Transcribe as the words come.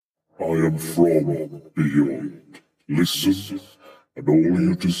I am from beyond. Listen, and all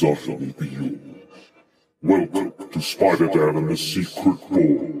you desire will be yours. Welcome to Spider-Dan and the Secret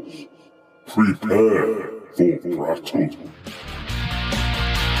Balls. Prepare for battle.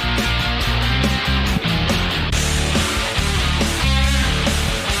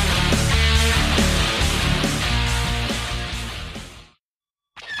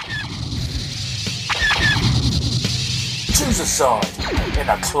 Choose a side in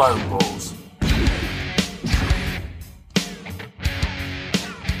the Clone Wars.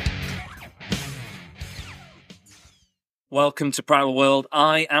 Welcome to Primal World.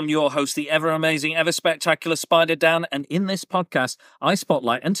 I am your host, the ever-amazing, ever-spectacular Spider-Dan, and in this podcast, I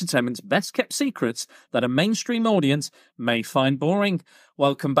spotlight entertainment's best-kept secrets that a mainstream audience may find boring.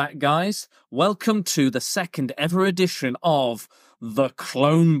 Welcome back, guys. Welcome to the second ever edition of The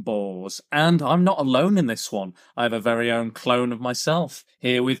Clone Wars. And I'm not alone in this one. I have a very own clone of myself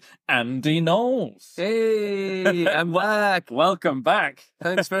here with Andy Knowles. Hey, I'm back. Welcome back.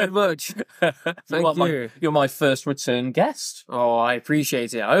 Thanks very much. Thank you. You're my first return guest. Oh, I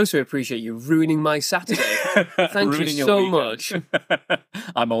appreciate it. I also appreciate you ruining my Saturday. Thank you so much.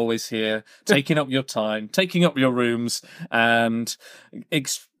 I'm always here, taking up your time, taking up your rooms, and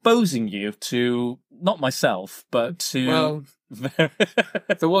exposing you to, not myself, but to... Well,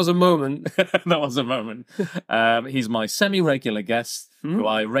 there was a moment. There was a moment. He's my semi-regular guest, who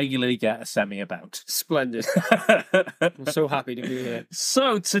I regularly get a semi about. Splendid. I'm so happy to be here.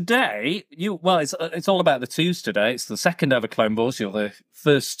 So today, it's all about the twos today. It's the second ever Clone Wars. You're the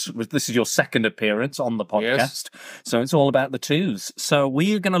first. This is your second appearance on the podcast. Yes. So it's all about the twos. So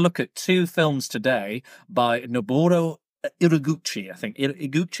we are going to look at two films today by Noboru Iguchi, I think.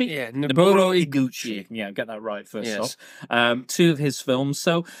 Iguchi? Yeah, Noboru Iguchi. Yeah, get that right first Yes. off. Two of his films.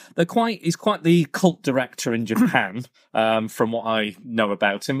 So he's quite the cult director in Japan, from what I know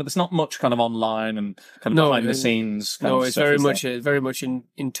about him, but there's not much kind of online and kind of behind the scenes. It's very much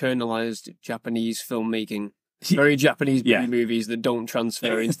internalized Japanese filmmaking. Very Japanese movies that don't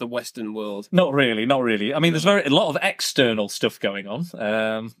transfer into the Western world. Not really. I mean, there's a lot of external stuff going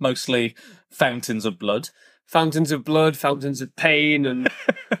on, mostly fountains of blood. Fountains of blood, fountains of pain, and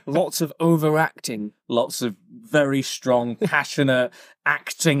lots of overacting. Lots of very strong, passionate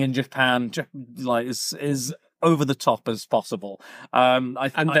acting in Japan, like is over the top as possible.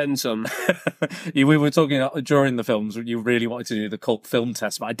 Then some. We were talking during the films, you really wanted to do the cult film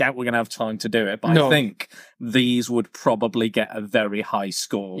test, but I doubt we're going to have time to do it. But No. I think these would probably get a very high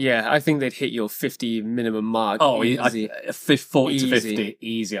score. Yeah, I think they'd hit your 50 minimum mark. Oh, easy. 40 Easy. to 50,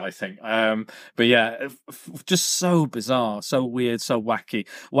 easy, I think. But yeah, just so bizarre, so weird, so wacky.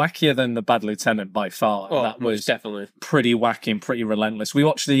 Wackier than The Bad Lieutenant by far. Oh, that was definitely pretty wacky and pretty relentless. We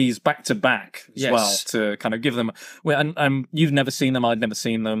watched these back to back as Yes. well to kind of give them. And you've never seen them, I'd never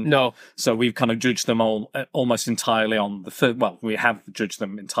seen them. No. So we've kind of judged them all almost entirely on the first. Well, we have judged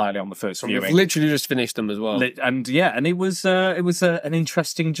them entirely on the first We've viewing. literally just finished them as well. And it was an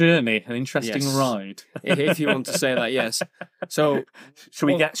interesting journey, an interesting Yes. ride. If you want to say that, yes. So Should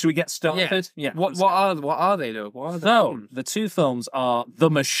we get started? Yeah. What are they though? What are the So films? the two films are The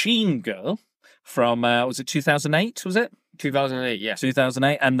Machine Girl from was it 2008? Was it? 2008, yes.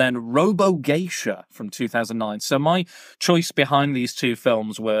 2008, and then RoboGeisha from 2009. So my choice behind these two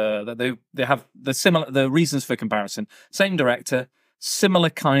films were that they have the reasons for comparison. Same director, similar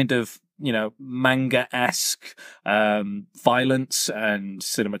kind of manga-esque violence and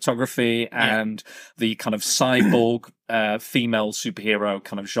cinematography and the kind of cyborg female superhero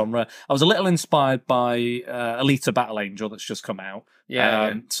kind of genre. I was a little inspired by Alita Battle Angel that's just come out.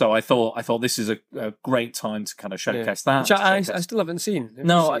 So I thought this is a great time to kind of showcase that. Which I still haven't seen. Have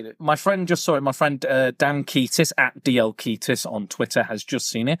you seen it? My friend just saw it. My friend Dan Keatis at DL Keatis on Twitter has just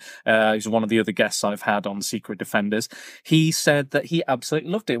seen it. He's one of the other guests I've had on Secret Defenders. He said that he absolutely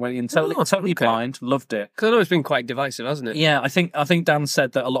loved it. Went in totally blind, loved it. Because I know it's been quite divisive, hasn't it? Yeah, I think Dan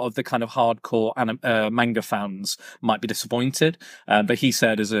said that a lot of the kind of hardcore manga fans might be disappointed, but he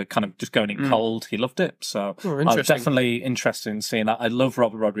said as a kind of just going in cold, he loved it. So I'm definitely interested in seeing that. I love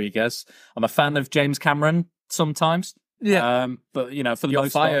Robert Rodriguez. I'm a fan of James Cameron sometimes. Yeah. But for the You're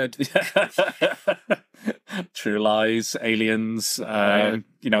most fired. part, True Lies, Aliens.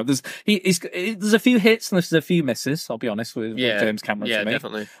 There's a few hits and there's a few misses. I'll be honest with James Cameron. Yeah, for me.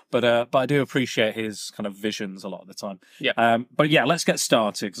 definitely. But I do appreciate his kind of visions a lot of the time. Yeah. But yeah, let's get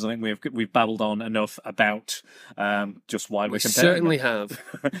started because I think we've babbled on enough about just why we're We comparing certainly them.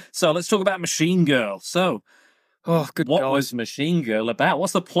 have. So let's talk about Machine Girl. So Oh, good what God. was Machine Girl about?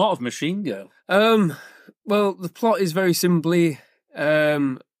 What's the plot of Machine Girl? Well, the plot is very simply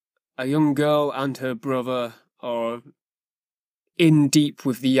a young girl and her brother are in deep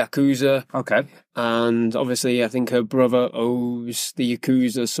with the Yakuza. Okay. And obviously, I think her brother owes the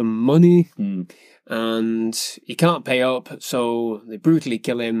Yakuza some money. And he can't pay up, so they brutally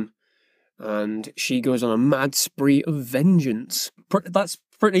kill him. And she goes on a mad spree of vengeance. That's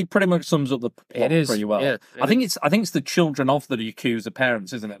pretty much sums up the plot pretty well. Yeah, I think it's the children of the Yakuza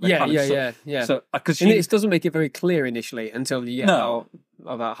parents, isn't it? Yeah. So because it doesn't make it very clear initially until you get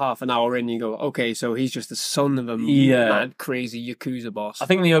about half an hour in. You go, okay, so he's just the son of a mad, crazy Yakuza boss. I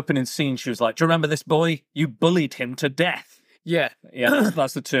think in the opening scene she was like, "Do you remember this boy? You bullied him to death." Yeah,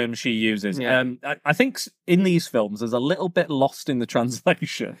 that's the term she uses. Yeah. I think in these films there's a little bit lost in the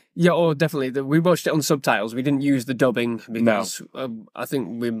translation. Yeah, definitely. We watched it on subtitles. We didn't use the dubbing because I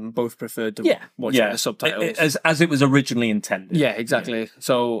think we both preferred to watch it with the subtitles. As it was originally intended. Yeah, exactly. Yeah.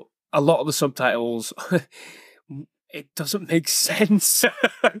 So a lot of the subtitles... It doesn't make sense.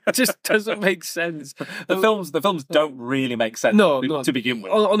 It just doesn't make sense. The films don't really make sense to begin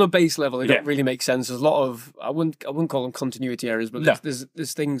with. On a base level, they don't really make sense. There's a lot of I wouldn't call them continuity errors, but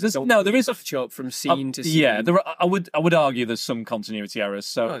there's things that don't there is a show up from scene to scene. Yeah, I would argue there's some continuity errors.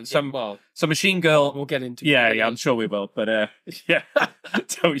 So so Machine Girl, we'll get into. Yeah, I'm sure we will. But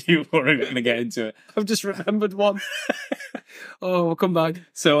don't you worry, we're gonna get into it. I've just remembered one. We'll come back.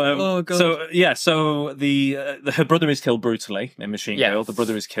 So so her brother is killed brutally in Machine Girl. The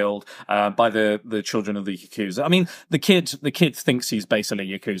brother is killed by the children of the Yakuza. I mean, the kid thinks he's basically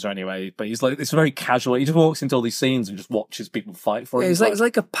Yakuza anyway, but he's like, it's very casual. He just walks into all these scenes and just watches people fight for him. It's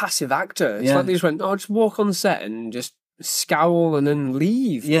like a passive actor. It's like they just went, just walk on set and just scowl and then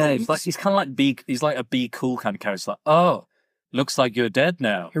leave. Yeah, it's like he's kind of like he's like a be cool kind of character. It's like, oh, looks like you're dead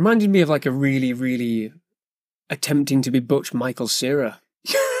now. He reminded me of like a really, really attempting to be Butch Michael Cera.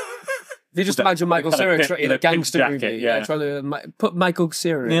 If you just imagine Michael Cera in a gangster movie, trying to put Michael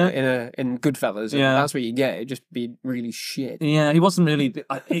Cera in Goodfellas, and that's what you get. It'd just be really shit. Yeah, he wasn't really.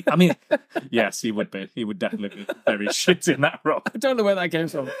 I mean, yes, he would be. He would definitely be very shit in that role. I don't know where that came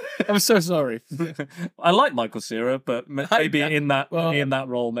from. I'm so sorry. I like Michael Cera, but maybe in that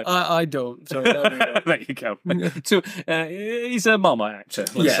role. Maybe. I don't. Sorry, no. There you go. So he's a Marmite actor.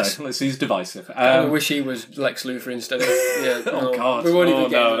 Let's say he's divisive. I wish he was Lex Luthor instead of. Yeah. God. We won't even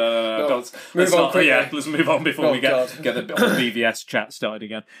get no. Let's move on before we get the BVS chat started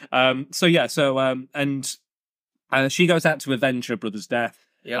again. And she goes out to avenge her brother's death.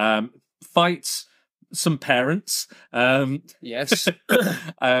 Fights some parents. Yes.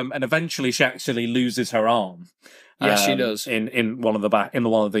 And eventually she actually loses her arm. Yes, she does. In one of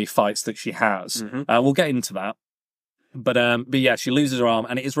the fights that she has. We'll get into that. But yeah, she loses her arm,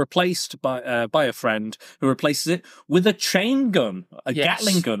 and it is replaced by a friend who replaces it with a chain gun, a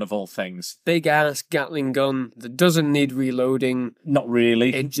Gatling gun of all things. Big ass Gatling gun that doesn't need reloading. Not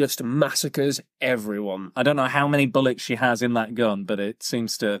really. It just massacres everyone. I don't know how many bullets she has in that gun, but it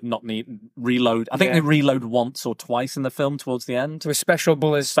seems to not need reload. I think they reload once or twice in the film towards the end. With special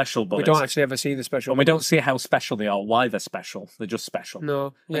bullets. Special bullets. We don't actually ever see the special. And we don't see how special they are. Why they're special? They're just special.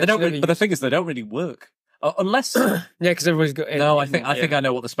 No, but the thing is, they don't really work. Unless because everybody's got. I think I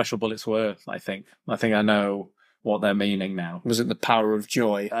know what the special bullets were. I think I know what they're meaning now. Was it the power of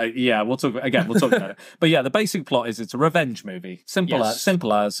joy? We'll talk about it. But yeah, the basic plot is it's a revenge movie.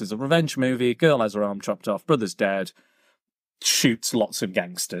 Simple as is a revenge movie. Girl has her arm chopped off. Brother's dead. Shoots lots of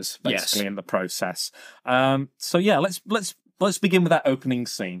gangsters basically in the process. Let's begin with that opening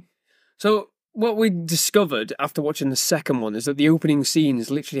scene. So what we discovered after watching the second one is that the opening scenes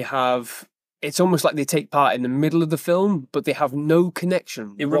literally have. It's almost like they take part in the middle of the film, but they have no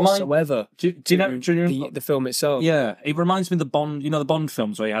connection whatsoever to the film itself. Yeah, it reminds me of the Bond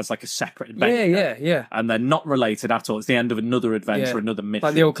films where he has like a separate adventure. Yeah. And they're not related at all. It's the end of another adventure, another mission.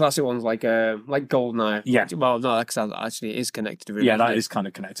 Like the old classic ones, like Goldeneye. Yeah. Well, no, that actually is connected. Really, that is kind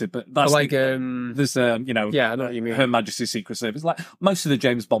of connected, but that's there's I know what you mean. Her Majesty's Secret Service. Like most of the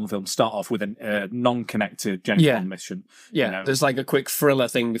James Bond films start off with a non-connected James Bond mission. Yeah, there's like a quick thriller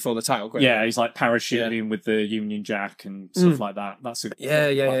thing before the title credits. Yeah. He's like parachuting with the Union Jack and stuff like that. That's But yeah,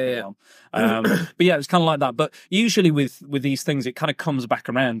 it's kind of like that. But usually with these things, it kind of comes back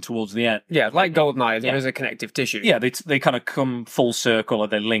around towards the end. Yeah, like Goldeneye, there is a connective tissue. Yeah, they kind of come full circle or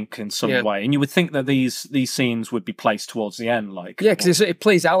they link in some way. And you would think that these scenes would be placed towards the end, like because it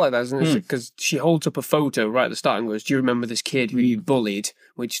plays out like that, doesn't it? Because she holds up a photo right at the start and goes, "Do you remember this kid who you bullied?"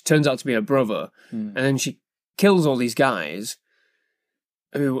 Which turns out to be her brother, and then she kills all these guys.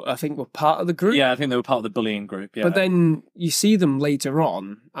 Who I think were part of the group. Yeah, I think they were part of the bullying group, yeah. But then you see them later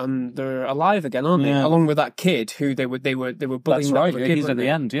on, and they're alive again, aren't they? Along with that kid who they were bullying. That's right, he's at the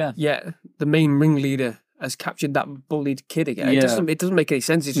end, yeah. Yeah, the main ringleader has captured that bullied kid again. Yeah. It doesn't make any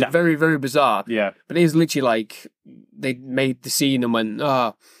sense. It's just very, very bizarre. Yeah. But it is literally like they made the scene and went,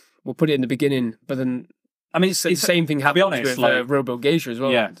 we'll put it in the beginning. But then, I mean, it's the same thing happens honest, with RoboGeisha as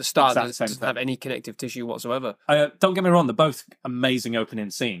well. Yeah, At the start, exactly it doesn't have any connective tissue whatsoever. Don't get me wrong; they're both amazing opening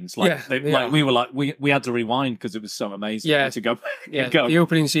scenes. Like, we were like, we had to rewind because it was so amazing. Yeah, to go. Yeah, go. The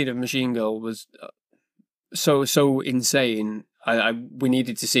opening scene of Machine Girl was so insane. We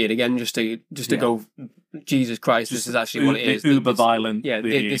needed to see it again just to go, Jesus Christ, this is actually what it is. Uber violent. Yeah,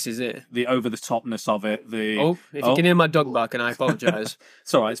 this is it. The over the topness of it. If you can hear my dog bark, and I apologise.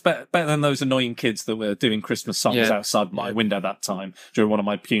 It's all right. It's better than those annoying kids that were doing Christmas songs outside my window that time during one of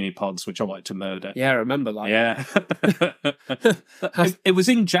my puny pods, which I wanted to murder. Yeah, I remember that. Yeah. it was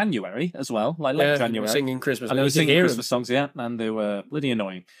in January as well, like late January. Singing Christmas. And they were singing Christmas songs, and they were bloody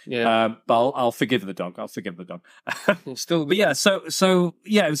annoying. Yeah. But I'll forgive the dog. Still, but yeah. So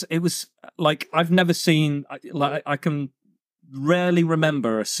yeah, it was like I've never seen. I can rarely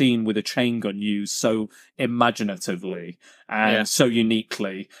remember a scene with a chain gun used so imaginatively and so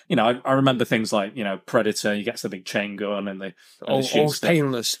uniquely. You know, I remember things like, you know, Predator. He gets the big chain gun and they all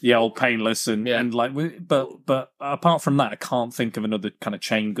painless. Yeah, all painless and like. But apart from that, I can't think of another kind of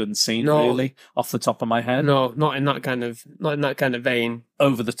chain gun scene really off the top of my head. No, not in that kind of vein.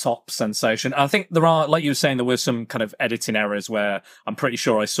 Over the top sensation. I think there are, like you were saying, there were some kind of editing errors where I'm pretty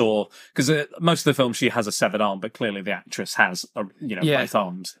sure I saw, because most of the film she has a severed arm, but clearly the actress has, both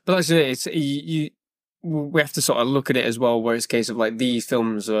arms. But that's it. We have to sort of look at it as well, where it's a case of like these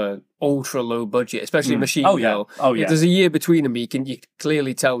films are ultra low budget, especially Machine Girl. Oh yeah. There's a year between them. You can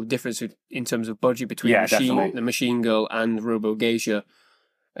clearly tell the difference in terms of budget between the Machine Girl and RoboGeisha.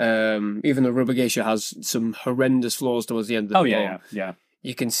 Even though RoboGeisha has some horrendous flaws towards the end of the film. Yeah.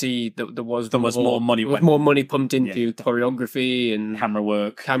 You can see that there was more money. More money pumped into choreography and camera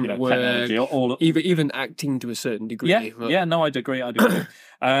work, technology, even acting to a certain degree. Yeah. No, I'd agree.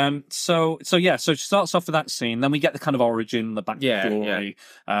 So she starts off with that scene. Then we get the kind of origin, the backstory.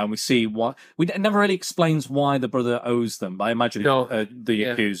 We see what it never really explains why the brother owes them. But I imagine the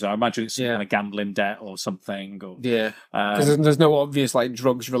Yakuza. I imagine it's some kind of gambling debt or something. Because there's no obvious like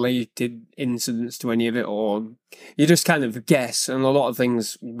drugs related incidents to any of it, or you just kind of guess. And a lot of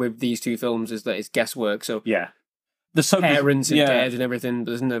things with these two films is that it's guesswork. So the parents are dead and everything.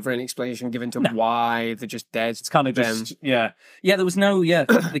 There's never any explanation given to why they're just dead. It's kind of just There was no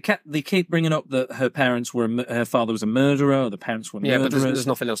They keep bringing up that her father was a murderer, or the parents were murderers. But there's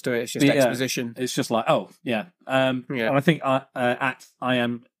nothing else to it. It's just exposition. It's just like and I think I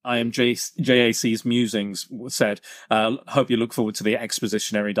am JAC's musings said, hope you look forward to the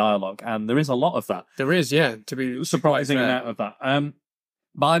expositionary dialogue, and there is a lot of that. There is, to be surprising amount of that.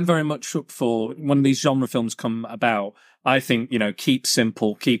 But I'm very much up for when these genre films come about. I think, keep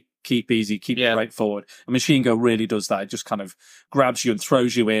simple, keep easy, keep straightforward. And Machine Girl really does that. It just kind of grabs you and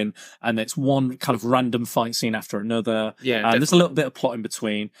throws you in, and it's one kind of random fight scene after another. Yeah, and there's a little bit of plot in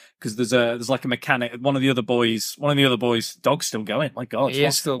between because there's like a mechanic. One of the other boys' dog's still going. My God,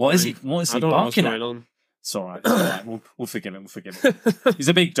 what is he barking at? It's all right. We'll forgive him. He's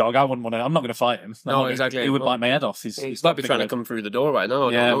a big dog. I'm not going to fight him. No, exactly. He would bite my head off. He's might be trying to come through the door right now.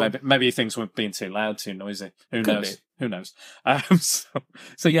 Maybe he thinks we're being too loud, too noisy. Who knows?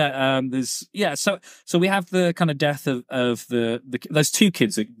 So we have the kind of death of the there's two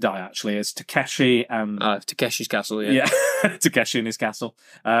kids that die actually. It's Takeshi and Takeshi's castle. Yeah, Takeshi and his castle.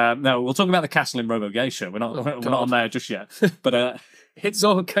 No, we'll talk about the castle in RoboGeisha. We're not on there just yet, but. It's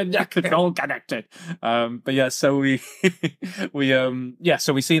all connected. But yeah, so we see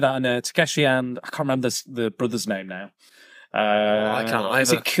that in Takeshi and I can't remember the brother's name now. I can't either.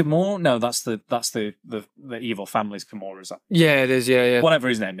 Is it Kimura? No, that's the evil family's Kimura, is that? Yeah, it is. Yeah. Whatever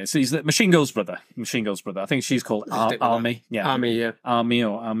his name is, he's the Machine Girl's brother. I think she's called Army. Yeah, Army. Yeah, Army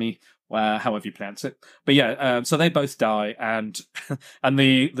or Army. However you pronounce it, but so they both die, and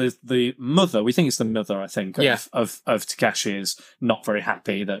the mother, we think it's the mother, I think, of Takeshi is not very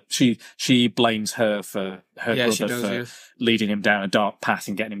happy that she blames her for her brother for leading him down a dark path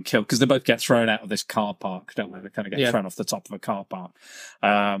and getting him killed, because they both get thrown out of this car park, don't they? They kind of get thrown off the top of a car park.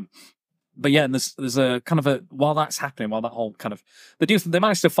 But yeah, and there's a kind of while that's happening, while that whole kind of they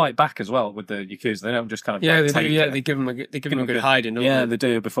manage to fight back as well with the Yakuza. They don't just kind of they give them a good hiding. They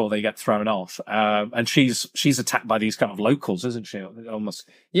do before they get thrown off. And she's attacked by these kind of locals, isn't she? Almost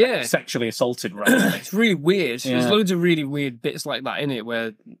sexually assaulted. Right? It's really weird. There's loads of really weird bits like that in it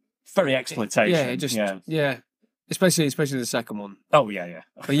where very exploitation. Especially the second one. Oh yeah.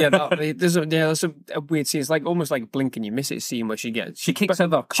 But there's a weird scene. It's like almost like blink and you miss it scene where she kicks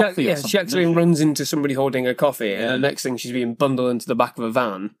over a coffee. She actually runs into somebody holding a coffee, and the next thing she's being bundled into the back of a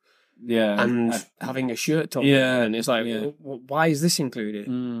van. and having a shirt top. Yeah. And it's like, why is this included?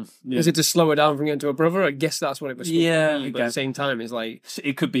 Yeah. Is it to slow her down from getting to her brother? I guess that's what it was supposed to be, but at the same time, it's like...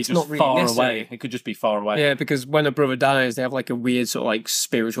 It could be just not really far necessary. away. It could just be far away. Yeah, because when her brother dies, they have like a weird sort of like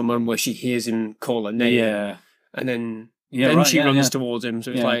spiritual moment where she hears him call her name. Yeah. And then right, she runs towards him.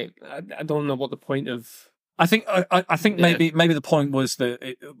 So it's like, I don't know what the point of... I think maybe the point was that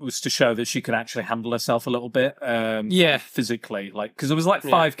it was to show that she could actually handle herself a little bit, physically, like because there was like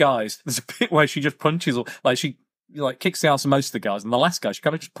 5 guys. There's a bit where she just punches, like she kicks the arse of most of the guys, and the last guy she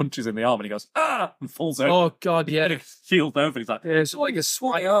kind of just punches in the arm, and he goes and falls over. Oh god, yeah, shield over. And he's like, it's like a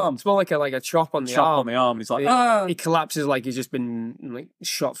swat arm. It's more like a chop on the arm. And he's like, he collapses like he's just been like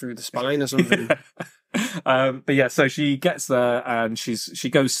shot through the spine or something. But yeah, so she gets there and she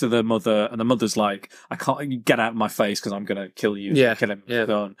goes to the mother, and the mother's like, "I can't get out of my face because I'm gonna kill you." Kill him. Yeah.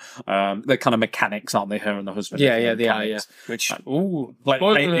 They're kind of mechanics, aren't they? Her and the husband. Yeah, they are. Yeah. Which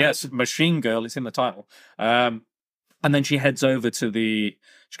yes, Machine Girl. It's in the title. And then she heads over to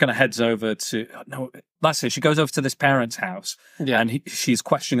that's it. She goes over to this parent's house, and she's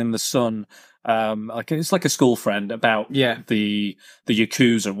questioning the son. It's like a school friend about the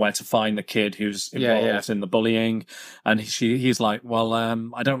Yakuza and where to find the kid who's involved in the bullying. And he's like, well,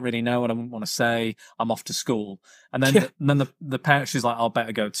 I don't really know what I want to say. I'm off to school. And then the parent, she's like, I'll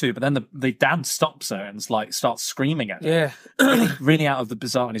better go too. But then the dad stops her and like starts screaming at her. Really out of the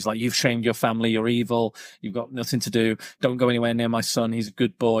bizarre. And he's like, you've shamed your family. You're evil. You've got nothing to do. Don't go anywhere near my son. He's a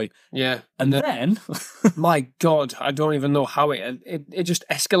good boy. Yeah. And then my God, I don't even know how it just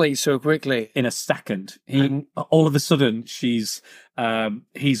escalates so quickly. In a second, all of a sudden he's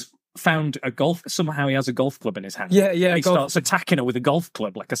found a golf. Somehow he has a golf club in his hand. He starts attacking her with a golf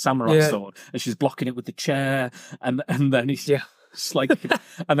club like a samurai sword, and she's blocking it with the chair. And then he's it's like,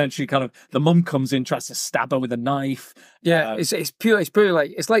 and then she kind of the mum comes in, tries to stab her with a knife. It's purely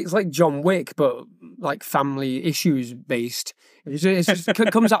like it's like John Wick, but like family issues based. It just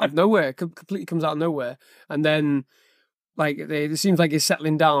comes out of nowhere. Completely comes out of nowhere, and then. Like it seems like he's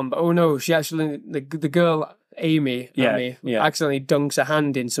settling down, but oh no, she actually the girl Amy accidentally dunks her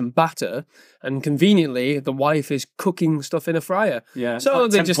hand in some batter, and conveniently the wife is cooking stuff in a fryer. Yeah, so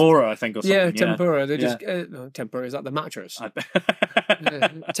like they tempura, I think, or something. Tempura. They just tempura, is that the mattress?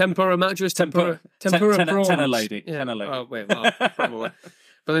 Tempura mattress, tempura prawns. Tenor lady. Oh wait, well, probably.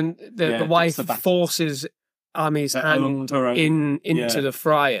 But then the wife forces Amy's hand into the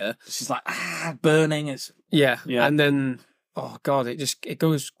fryer. She's like, burning. It's and then oh god, it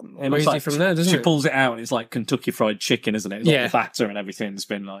goes crazy from there, doesn't it? She pulls it out, and it's like Kentucky Fried Chicken, isn't it? It's like the batter and everything's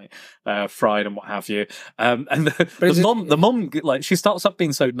been like fried and what have you. And the mum, like, she starts up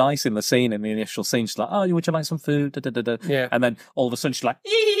being so nice in the initial scene. She's like, "Oh, would you like some food?" Yeah, and then all of a sudden she's like,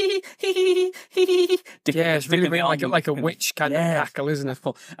 it's really like a witch kind of cackle, isn't it?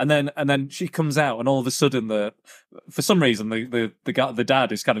 And then she comes out, and all of a sudden for some reason the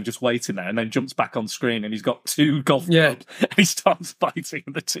dad is kind of just waiting there, and then jumps back on screen, and he's got 2 golf clubs, and he starts fighting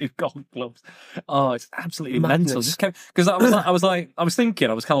the 2 golf clubs. Oh, it's absolutely mental. Because I was thinking,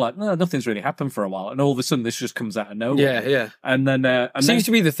 I was kind of like, no, nothing's really happened for a while, and all of a sudden this just comes out of nowhere. Yeah. And then it seems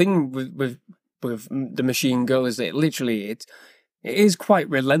to be the thing with the Machine Girl is that it is quite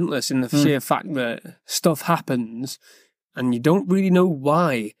relentless in the sheer fact that stuff happens and you don't really know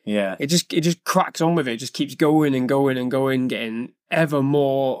why. Yeah. It just cracks on with it. It just keeps going and going and going, getting ever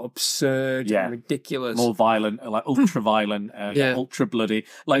more absurd and ridiculous. More violent, like ultra violent, ultra bloody.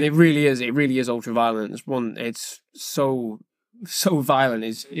 Like it really is ultra violent. It's so violent.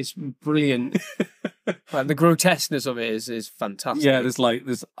 It's brilliant. Like the grotesqueness of it is fantastic. Yeah, there's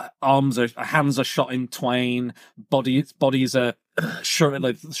hands are shot in twain, bodies are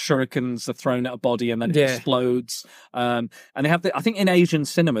shurikens are thrown at a body and then it explodes. And they have I think in Asian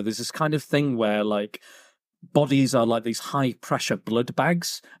cinema there's this kind of thing where like bodies are like these high pressure blood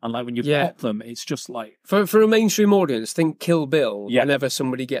bags, and like when you pop them, it's just like for a mainstream audience, think Kill Bill. Whenever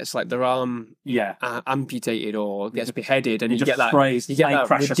somebody gets like their arm amputated or gets beheaded, and you get that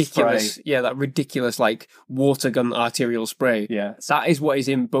ridiculous that ridiculous like water gun arterial spray. That is what is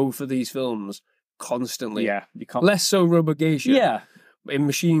in both of these films constantly. You can't. Less so RoboGeisha. In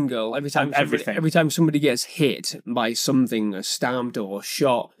Machine Girl, every time somebody gets hit by something, stabbed or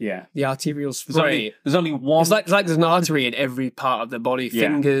shot, the arterial spray. There's only one. It's like there's an artery in every part of the body,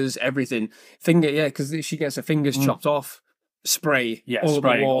 fingers, everything. Because she gets her fingers chopped off. Spray all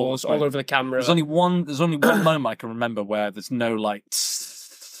over the walls, all over the camera. There's only one moment I can remember where there's no like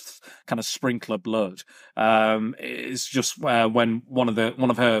kind of sprinkle of blood is just when one of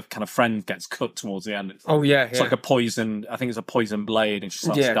her kind of friends gets cut towards the end. It's like a poison. I think it's a poison blade, and she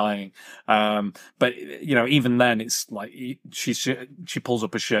starts dying. But even then, it's like she pulls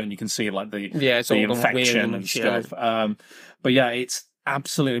up her shirt, and you can see like the infection and stuff. But yeah, it's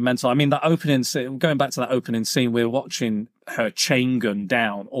absolutely mental. I mean, that opening scene, going back to that opening scene, we're watching her chain gun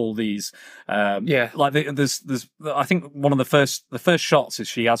down all these. Like there's I think one of the first shots is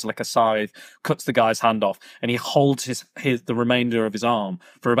she has like a scythe, cuts the guy's hand off, and he holds the remainder of his arm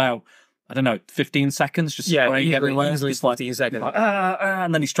for about, I don't know, 15 seconds, just spraying everywhere. Easily 15 seconds. Like,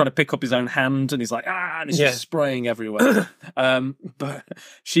 and then he's trying to pick up his own hand, and he's like, and he's just spraying everywhere. But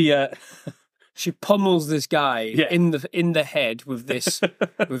she pummels this guy in the head with this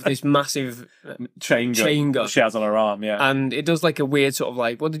massive chain gun she has on her arm, and it does like a weird sort of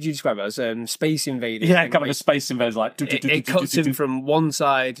like, what did you describe it as? Space Invaders. Yeah, kind of a Space Invaders, like it cuts him from one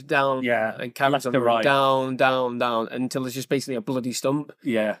side down, and carries on right, down until it's just basically a bloody stump.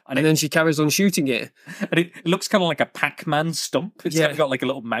 Yeah, and then she carries on shooting it, and it looks kind of like a Pac-Man stump. It's got like a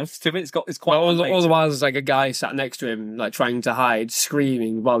little mouth to it. It's quite. All the while there's like a guy sat next to him, like trying to hide,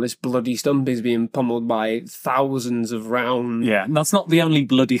 screaming while this bloody stump is being pummeled by thousands of rounds. Yeah, and that's not the only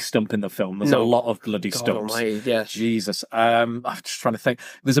bloody stump in the film. There's a lot of bloody stumps. Almighty, Jesus. I'm just trying to think.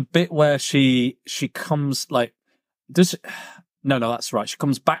 There's a bit where she comes like, no, that's right. She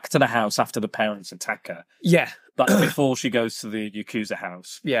comes back to the house after the parents attack her. Yeah. Like before she goes to the Yakuza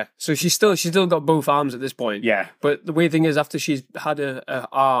house. Yeah. So she's still got both arms at this point. Yeah. But the weird thing is, after she's had her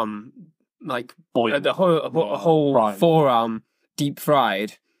arm like boiled, a whole forearm deep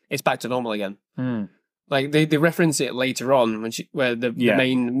fried, it's back to normal again. Like they reference it later on where the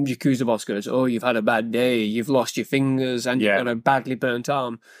main Yakuza boss goes, "Oh, you've had a bad day. You've lost your fingers and you've got a badly burnt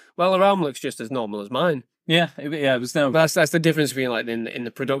arm." Well, her arm looks just as normal as mine. Yeah, it was no. But that's the difference between like in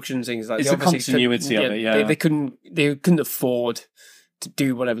the production things. Like it's the continuity of it. Yeah, they couldn't afford to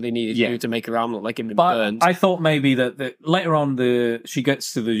do whatever they needed to do to make her arm look like it had been burned. I thought maybe that later on she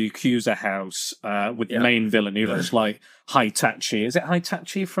gets to the Yakuza house with the main villain who looks like Hitachi. Is it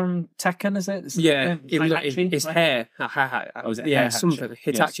Hitachi from Tekken? Is it? His hair. Oh, is it? Yeah, something.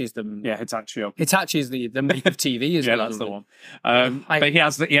 Hitachi's the. Yeah, Hitachi. Hitachi's the make of TV. Is that's the one. But he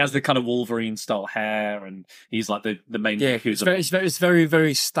has the kind of Wolverine style hair, and he's like the main Yakuza. It's very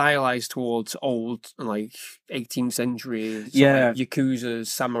very stylized towards old like 18th century. Yeah, like Yakuza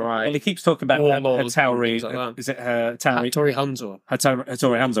samurai. Well, he keeps talking about Hattori. Like is it Hattori Hanzo? Hattori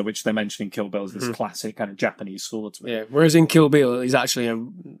Hanzo, which they mention in Kill Bill as this classic kind of Japanese swordsman. Yeah. Whereas in Kill Bill, he's actually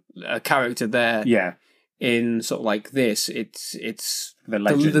a character there. Yeah. In sort of like this, it's the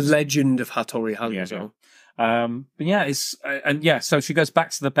legend of Hattori Hanzo. But so she goes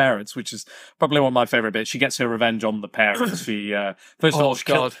back to the parents, which is probably one of my favorite bits. She gets her revenge on the parents. She first of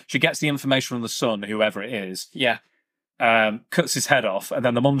all, she gets the information from the son, whoever it is. Yeah. Cuts his head off, and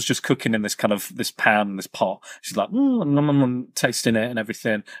then the mum's just cooking in this pot. She's like, tasting it and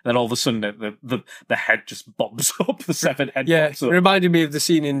everything. And then all of a sudden, the head just bobs up. The severed head. Yeah, bobs up. It reminded me of the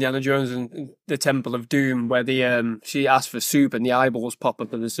scene in Indiana Jones and the Temple of Doom where she asks for soup and the eyeballs pop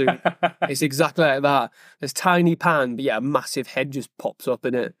up in the soup. It's exactly like that. There's tiny pan, but a massive head just pops up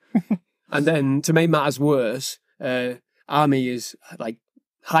in it. And then to make matters worse, Army is like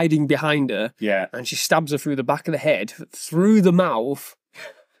hiding behind her, and she stabs her through the back of the head, through the mouth.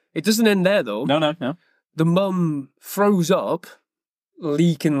 It doesn't end there though. No. The mum throws up,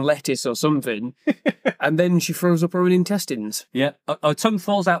 leaking lettuce or something, and then she throws up her own intestines. Yeah, her tongue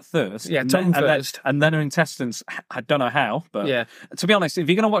falls out first. Yeah, tongue first, and then her intestines. I don't know how, but to be honest, if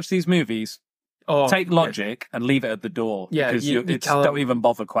you're going to watch these movies, take logic and leave it at the door. Yeah, because don't even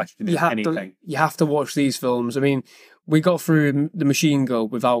bother questioning anything. You have to watch these films. I mean, we got through The Machine Gun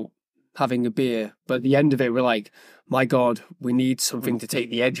without having a beer, but at the end of it, we're like, my God, we need something to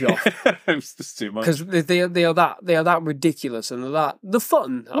take the edge off. It's just too much. Because they are that ridiculous and they're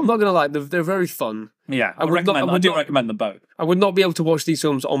fun. I'm not gonna lie, they're very fun. Yeah, I do recommend them both. I would not be able to watch these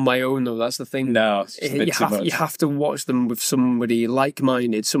films on my own though. That's the thing. No, it's just a bit too much. You have to watch them with somebody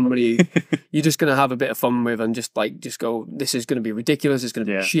like-minded, somebody you're just gonna have a bit of fun with, and just go, this is gonna be ridiculous. It's gonna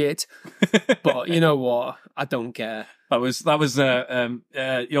be shit. But you know what? I don't care. That was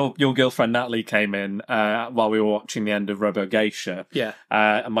your girlfriend Natalie came in while we were watching the end of RoboGeisha. Yeah.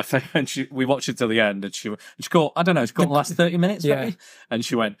 And my friend, we watched it till the end, and she called, I don't know, she called the last 30 minutes, maybe? And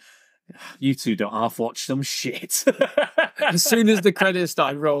she went, you two don't half watch some shit. As soon as the credits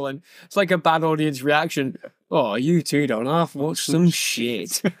started rolling, it's like a bad audience reaction. Oh, you two don't half watch some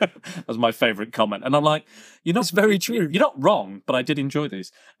shit. That was my favourite comment. And I'm like, you're not It's very true. You're not wrong, but I did enjoy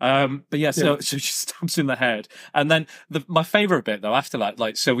these. But yeah, so she stabs in the head, and then my favorite bit though after that,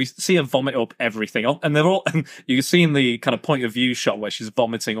 like, so we see her vomit up everything, and they're all you can see in the kind of point of view shot where she's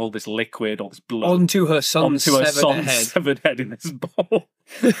vomiting all this liquid, all this blood onto her son's severed head in this bowl.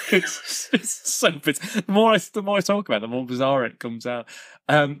 it's so bizarre. The more I talk about it, the more bizarre it comes out.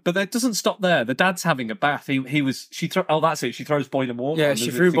 But that doesn't stop there. The dad's having a bath. She throws boiling water. Yeah,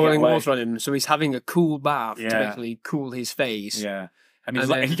 she threw boiling water on him, so he's having a cool bath to basically cool his face. Yeah. And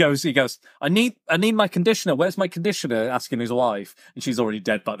he goes, I need my conditioner. Where's my conditioner? Asking his wife, and she's already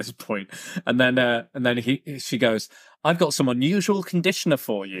dead by this point. And then she goes, I've got some unusual conditioner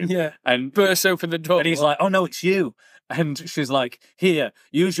for you. Yeah. And bursts open the door. And he's like, oh no, it's you. And she's like, here,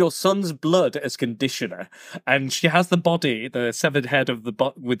 use your son's blood as conditioner. And she has the severed head of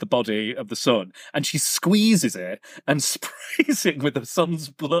with the body of the son, and she squeezes it and sprays it with the son's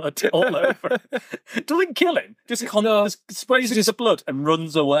blood all over. Doesn't kill him, just sprays the blood and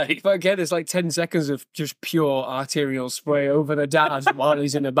runs away. But again, it's like 10 seconds of just pure arterial spray over the dad while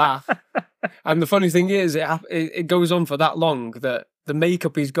he's in a bath. And the funny thing is, it goes on for that long that the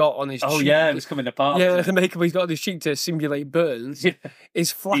makeup he's got on his cheek... Oh, yeah, it was coming apart. Yeah, the makeup he's got on his cheek to simulate burns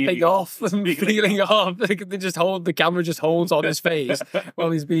is flapping off and peeling off. The camera just holds on his face while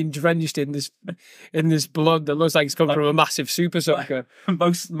he's being drenched in this blood that looks like it's come from a massive super soaker.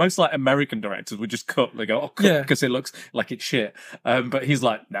 Most like American directors would just cut. They go, cut, because it looks like it's shit. But he's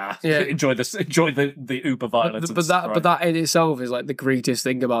like, nah, enjoy the uber violence. But that in itself is like the greatest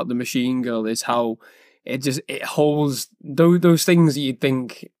thing about The Machine Girl is how it holds those things that you'd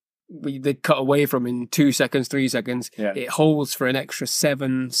think they'd cut away from in 2 seconds, 3 seconds. Yeah. It holds for an extra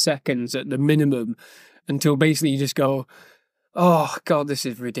 7 seconds at the minimum until basically you just go, oh God, this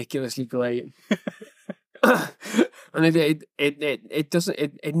is ridiculously great. And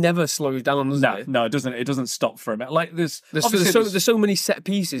it never slows down, does it? No, it doesn't. It doesn't stop for a minute. Like there's so many set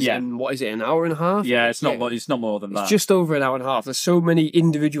pieces in what is it, an hour and a half? Yeah, it's not more than that. It's just over an hour and a half. There's so many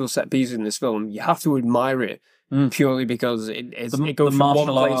individual set pieces in this film. You have to admire it purely because it goes from one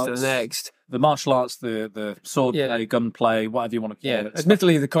place to the next. The martial arts, the sword play, gunplay, whatever you want to call it.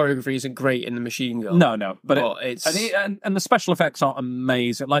 Admittedly, the choreography isn't great in The Machine Girl. No, but it's and the special effects are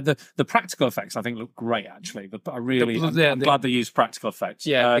amazing. Like the practical effects, I think look great actually. I'm glad they used practical effects.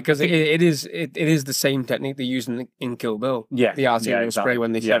 Yeah, because it is the same technique they use in Kill Bill. Yeah, the arterial spray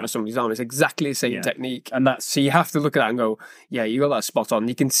when they sever somebody's arm. It's exactly the same technique, and so you have to look at that and go, yeah, you got that spot on.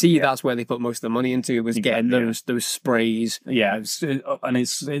 You can see that's where they put most of the money into was getting those sprays. Yeah,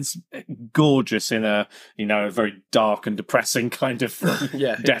 it's gorgeous in a very dark and depressing kind of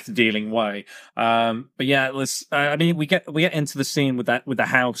death dealing way. But yeah, we get into the scene with the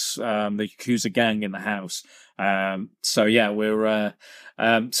house, the Yakuza gang in the house. So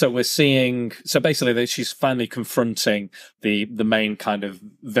we're seeing. So basically, she's finally confronting the main kind of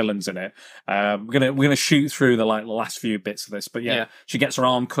villains in it. We're gonna shoot through the last few bits of this, but she gets her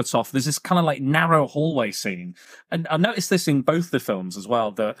arm cut off. There's this kind of like narrow hallway scene, and I noticed this in both the films as well.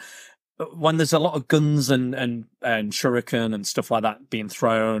 That when there's a lot of guns and shuriken and stuff like that being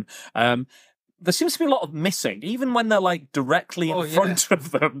thrown, there seems to be a lot of missing. Even when they're like directly in front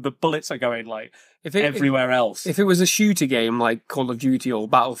of them, the bullets are going like everywhere else. If it was a shooter game like Call of Duty or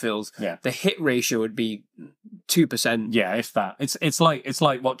Battlefield, the hit ratio would be 2%. Yeah, if that. It's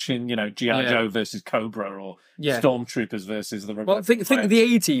like watching G.I. Joe versus Cobra or Stormtroopers versus the. Well, think of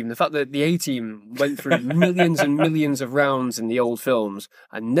the A-Team. The fact that the A-Team went through millions and millions of rounds in the old films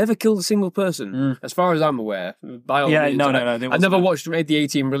and never killed a single person, as far as I'm aware. By all means. No. I never watched the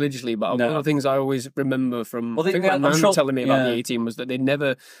A-Team religiously, but one of the things I always remember from my man telling me about the A-Team was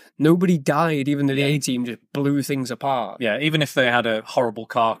that nobody died, even though the A-Team just blew things apart. Yeah, even if they had a horrible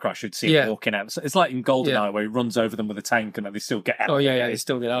car crash, you'd see it walking out. It's like in GoldenEye where he runs over them with a tank and they still get out. Oh yeah, they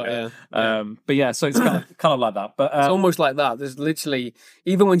still get out. But yeah, so it's kind of like that. But it's almost like that. There's literally,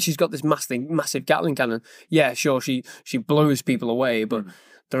 even when she's got this massive Gatling cannon, sure, she blows people away, but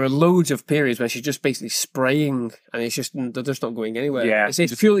there are loads of periods where she's just basically spraying and they're just not going anywhere. Yeah,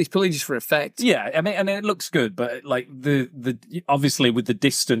 it's purely just for effect. Yeah, I mean, and it looks good, but like the obviously with the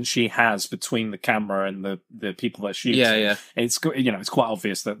distance she has between the camera and the people that shoots, it's it's quite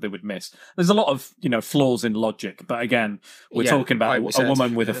obvious that they would miss. There's a lot of flaws in logic, but again, we're talking about a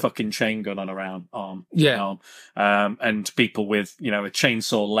woman with a fucking chain gun on her arm, and people with a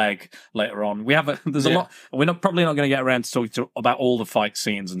chainsaw leg later on. There's a lot. We're probably not going to get around to talking about all the fight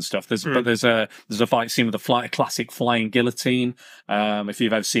scenes scenes and stuff. But there's a fight scene with a classic flying guillotine. If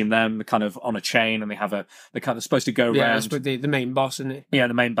you've ever seen them, they're kind of on a chain, and they're kind of supposed to go around. Yeah, that's with the main boss, isn't it? Yeah,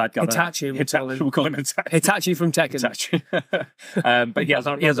 the main bad guy. Hitachi. We'll call him Hitachi. Hitachi from Tekken. Hitachi. But he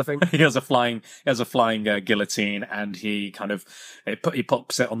has a flying guillotine, and he kind of he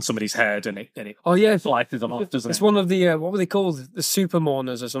pops it on somebody's head, and it slices them off, doesn't it? It's one of the what were they called? The Super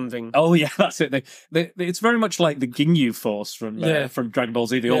Mourners or something. Oh yeah, that's it. It's very much like the Ginyu Force from Dragon Ball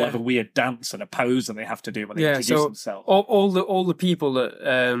Z. They all have a weird dance and a pose, and they have to do when they introduce themselves. All the people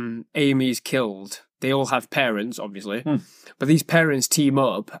that Amy's killed, they all have parents, obviously. But these parents team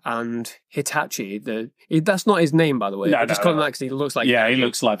up, and Hitachi, that's not his name, by the way. No, I just call him because he looks like... Yeah, he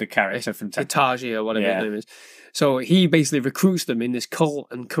looks like the character from Tekken. Hitachi or whatever his name is. So he basically recruits them in this cult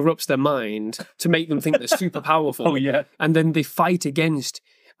and corrupts their mind to make them think they're super powerful. Oh, yeah. And then they fight against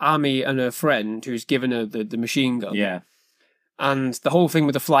Ami and her friend, who's given her the machine gun. Yeah. And the whole thing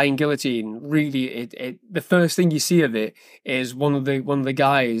with the flying guillotine, really, the first thing you see of it is one of the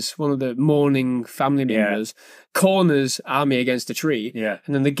guys, one of the mourning family members, corners Ami against a tree,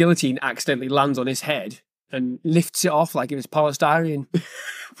 and then the guillotine accidentally lands on his head and lifts it off like it was polystyrene.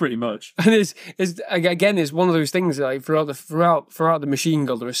 Pretty much. And it's one of those things like throughout the machine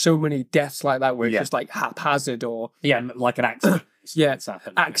gun, there are so many deaths like that where it's just like haphazard or like an accident.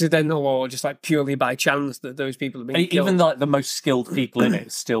 Accidental or just like purely by chance that those people have been killed. Even like the most skilled people in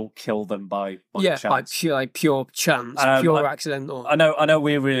it still kill them by chance. by pure chance, pure accidental. I know.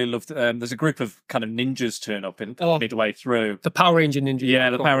 We really loved. There's a group of kind of ninjas turn up midway through. The Power Ranger ninjas. Yeah,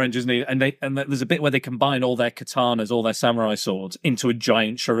 the Power Rangers and there's a bit where they combine all their katanas, all their samurai swords into a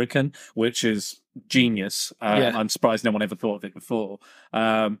giant shuriken, which is genius. I'm surprised no one ever thought of it before.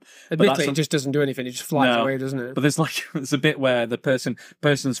 Admittedly, it just doesn't do anything. It just flies away, doesn't it? But there's a bit where the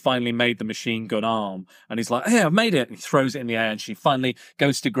person's finally made the machine gun arm, and he's like, "Hey, I've made it!" And he throws it in the air, and she finally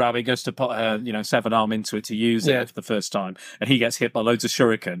goes to grab it, goes to put her severed arm into it to use it for the first time, and he gets hit by loads of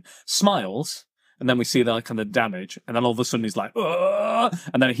shuriken, smiles. And then we see the kind of damage, and then all of a sudden he's like, "Ugh!"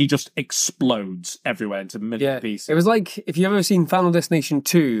 And then he just explodes everywhere into a million pieces. It was like if you've ever seen Final Destination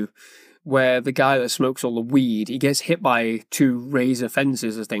 2, where the guy that smokes all the weed, he gets hit by 2 razor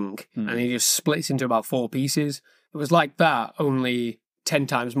fences, I think, and he just splits into about 4 pieces. It was like that, only 10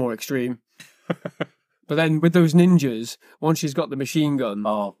 times more extreme. But then with those ninjas, once she's got the machine gun,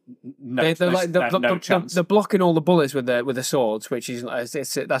 no chance. They're blocking all the bullets with the swords, which is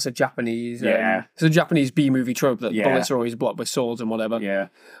that's a Japanese it's a Japanese B-movie trope that bullets are always blocked with swords and whatever. Yeah.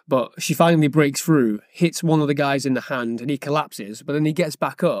 But she finally breaks through, hits one of the guys in the hand, and he collapses. But then he gets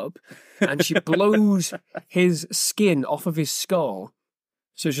back up, and she blows his skin off of his skull.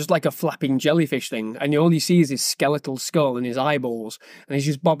 So it's just like a flapping jellyfish thing, and all you see is his skeletal skull and his eyeballs, and he's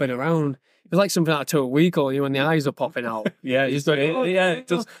just bobbing around. It's like something out of Total Recall, when the eyes are popping out. It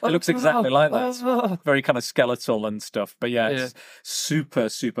does. It looks exactly like that. Very kind of skeletal and stuff. But it's super,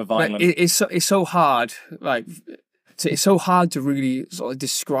 super violent. It's so hard, it's so hard to really sort of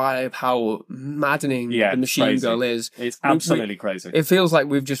describe how maddening the machine gun is. It's absolutely crazy. It feels like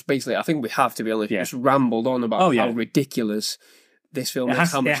we've just basically, I think we have to be honest, just rambled on about how ridiculous this film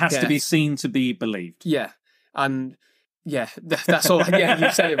is. It has to be seen to be believed. Yeah, and that's all. Yeah,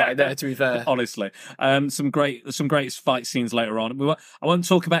 you said it right there. To be fair, honestly, some great fight scenes later on. I won't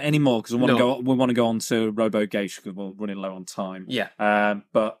talk about any more because we want to go on to RoboGeisha because we're running low on time. Yeah.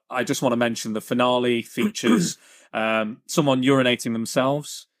 But I just want to mention the finale features someone urinating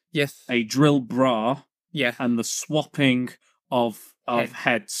themselves. Yes. A drill bra. Yeah. And the swapping of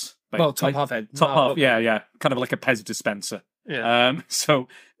heads. Well, top half head. Top half. Yeah. Kind of like a Pez dispenser. Yeah. So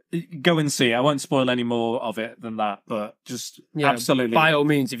go and see. I won't spoil any more of it than that, but just absolutely. By all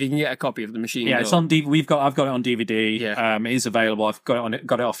means, if you can get a copy of the machine. Yeah, it's on DVD. I've got it on DVD. Yeah. It is available. I've got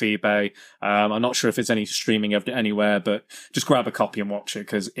it off eBay. I'm not sure if it's any streaming of it anywhere, but just grab a copy and watch it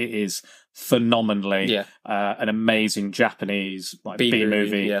because it is phenomenally an amazing Japanese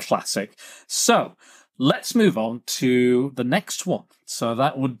B-movie classic. So let's move on to the next one. So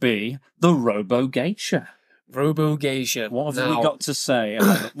that would be the RoboGeisha. RoboGeisha. What have we got to say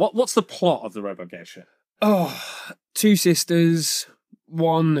about it? What's the plot of the RoboGeisha? Oh, 2 sisters,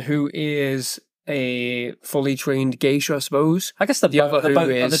 one who is a fully trained geisha, I suppose. I guess the other are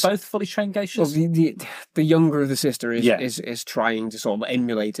they both fully trained geishas? Well, the younger of the sister is trying to sort of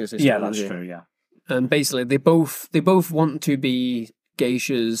emulate her sister. Yeah, that's true. Yeah, and basically they both want to be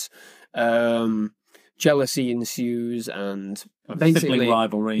geishas. Jealousy ensues, and basically sibling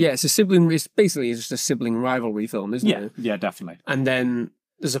rivalry. Yeah, it's basically just a sibling rivalry film, isn't it? Yeah, definitely. And then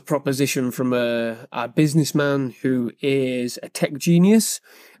there's a proposition from a businessman who is a tech genius,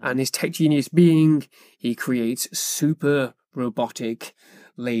 and his tech genius being he creates super robotic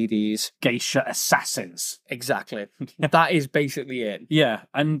ladies. Geisha assassins. Exactly. That is basically it. Yeah,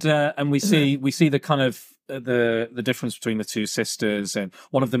 and we see the kind of the difference between the two sisters, and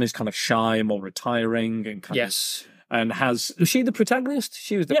one of them is kind of shy, more retiring, and kind of, and was she the protagonist?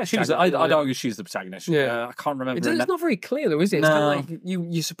 She was the protagonist. I'd argue she's the protagonist. Yeah, I can't remember. It's not very clear though, is it? It's kind of like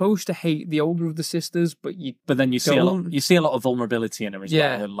you're supposed to hate the older of the sisters, but then you see a lot of vulnerability in her as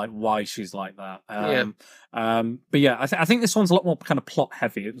well, and like why she's like that. But yeah, I think this one's a lot more kind of plot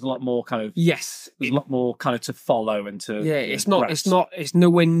heavy. It's a lot more kind of there's a lot more kind of to follow and to it's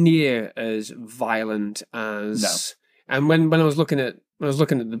nowhere near as violent as And when I was looking at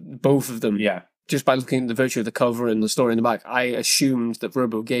both of them, just by looking at the virtue of the cover and the story in the back, I assumed that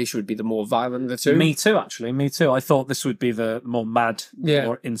RoboGeisha would be the more violent of the two. Me too, actually. Me too. I thought this would be the more mad,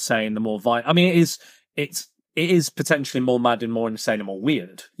 more insane, the more violent. I mean, it is potentially more mad and more insane and more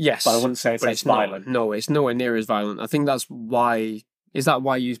weird. Yes, but I wouldn't say it's violent. No, it's nowhere near as violent. I think that's why. Is that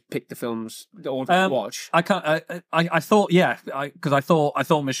why you picked the films to watch? I thought, because I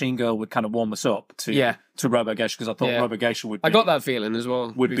thought Machine Girl would kind of warm us up to RoboGeisha, because I thought RoboGeisha would. I got that feeling as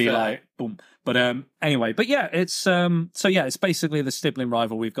well. Would be like boom, but anyway, but yeah, it's it's basically the sibling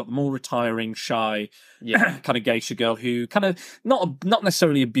rival. We've got the more retiring, shy, kind of geisha girl who kind of not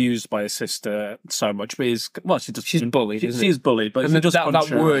necessarily abused by her sister so much, but she's bullied. She's bullied, but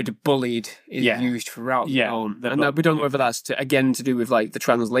that word bullied is used throughout the film, and we don't know whether that's to do with like the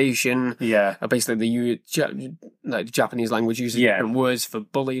translation. Basically the Japanese language uses different words for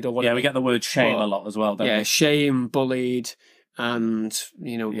bullied or whatever. Yeah, we get the word shame a lot as well. Shame, bullied, and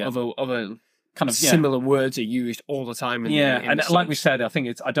other kind of similar words are used all the time. And like we said, I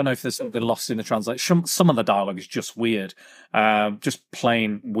think I don't know if there's something lost in the translation. Some of the dialogue is just weird, just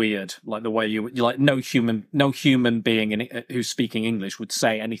plain weird. Like the way you like no human being who's speaking English would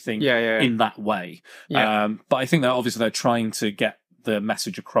say anything in that way. But I think that obviously they're trying to get the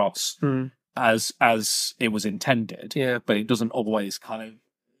message across as it was intended. But it doesn't always kind of.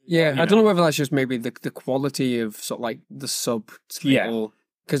 I don't know whether that's just maybe the quality of sort of like the subtitle.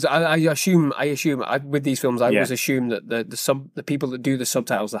 Because I assume with these films, I always assume that the people that do the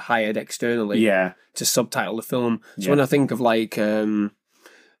subtitles are hired externally to subtitle the film. So when I think of like the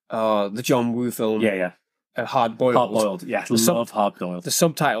John Woo film, Hard Boiled. Love Hard Boiled. The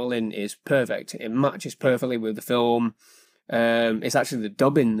subtitling is perfect. It matches perfectly with the film. It's actually the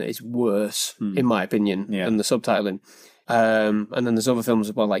dubbing that is worse, in my opinion, than the subtitling. And then there's other films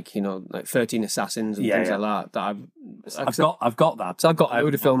as well, like 13 Assassins and things like that. I've got that. So I've got a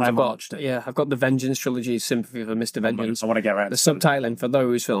load of films. I've watched it. Yeah, I've got the Vengeance trilogy, Sympathy for Mr. Vengeance. I want to get around the subtitling for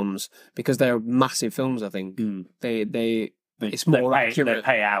those films because they're massive films. I think it's more accurate. They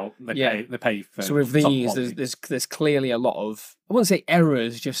pay out. They pay for. So with these, there's clearly a lot of, I wouldn't say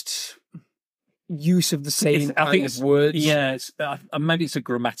errors, just use of the same kind of words. Yeah, maybe it's a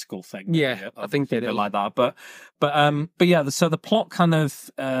grammatical thing. I think they do like that. But yeah. So the plot kind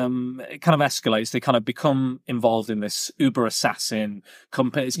of escalates. They kind of become involved in this Uber assassin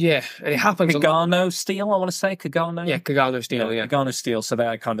company. Yeah, and it happens. Kagano Steel, I want to say Kagano. Yeah, Kagano Steel. Yeah, Kagano Steel. So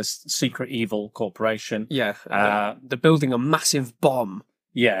they're a kind of secret evil corporation. Yeah, they're building a massive bomb.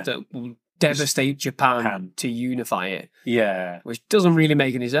 Yeah, that will devastate Japan to unify it. Yeah, which doesn't really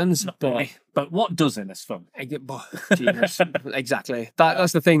make any sense. But what does in this film? Exactly.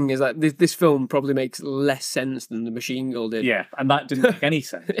 That's the thing, is that this film probably makes less sense than the Machine Girl did. Yeah, and that didn't make any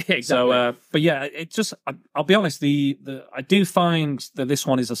sense. Exactly. So, but yeah, it just, I'll be honest, I do find that this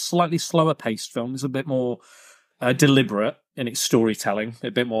one is a slightly slower paced film. It's a bit more deliberate in its storytelling,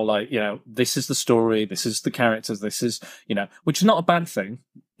 a bit more like, this is the story, this is the characters, this is, which is not a bad thing.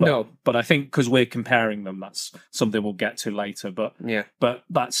 No, but I think because we're comparing them, that's something we'll get to later. But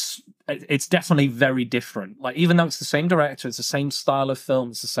it's definitely very different. Like, even though it's the same director, it's the same style of film,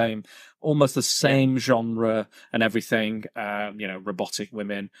 it's almost the same genre and everything. Robotic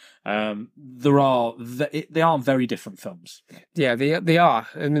women. They are very different films. Yeah, they are.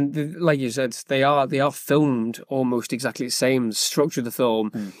 I mean, like you said, they are filmed almost exactly the same. The structure of the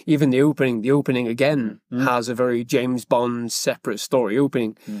film, even the opening again has a very James Bond separate story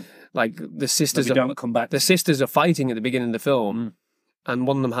opening. Like the sisters don't come back. The sisters are fighting at the beginning of the film, and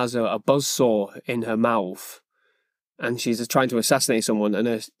one of them has a buzzsaw in her mouth, and she's trying to assassinate someone,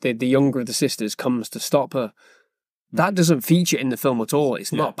 and the younger of the sisters comes to stop her. That doesn't feature in the film at all.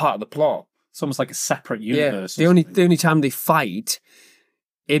 It's not part of the plot. It's almost like a separate universe. The only time they fight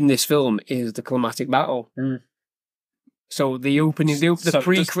in this film is the climatic battle. So the opening, the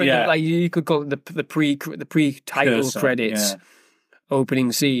pre-credit, like you could call it the pre-title credits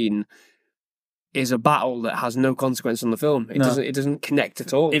opening scene. is a battle that has no consequence on the film. It doesn't connect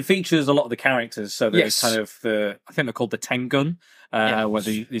at all. It features a lot of the characters. So there's kind of I think they're called the Tengun, where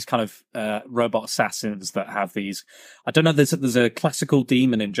these kind of robot assassins that have these. I don't know. There's a classical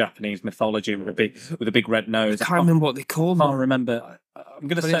demon in Japanese mythology with a big red nose. I can't remember what they call them. I can't remember. I'm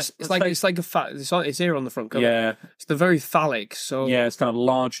gonna say it's like a fat. It's here on the front cover. Yeah, it's the very phallic. So yeah, it's kind of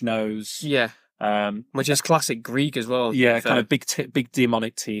large nose. Yeah. Which is classic Greek as well. Yeah, kind of big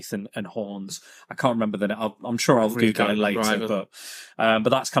demonic teeth and horns. I can't remember the name. I'm sure I'll Google it later. But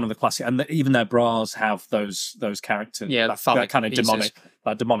that's kind of the classic. And even their bras have those characters. Yeah, that kind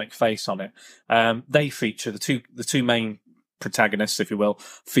of demonic face on it. They feature the two main protagonists, if you will,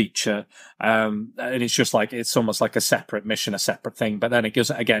 feature. And it's just like, it's almost like a separate mission, a separate thing. But then it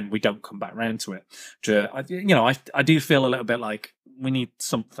goes, again, we don't come back round to it. I do feel a little bit like, we need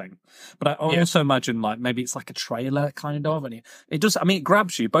something, but I also imagine like maybe it's like a trailer kind of, and it does. I mean, it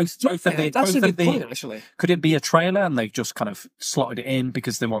grabs you both. That's a good point, actually. Could it be a trailer and they just kind of slotted it in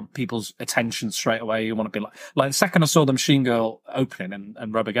because they want people's attention straight away? You want to be like the second I saw the Machine Girl opening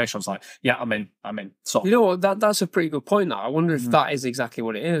and RoboGeisha, I was like, yeah, I'm in. So you know what? That's a pretty good point. Now I wonder if that is exactly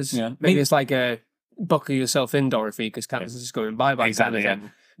what it is. Yeah, maybe it's like a buckle yourself in, Dorothy, because Candace is going bye. Exactly. Kind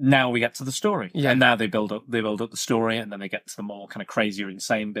of now we get to the story. Yeah. And now they build up the story, and then they get to the more kind of crazier,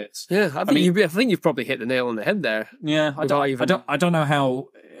 insane bits. Yeah, I think you've probably hit the nail on the head there. Yeah, I don't know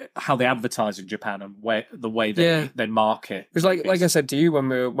how they advertise in Japan and the way they market. Because like I said to you when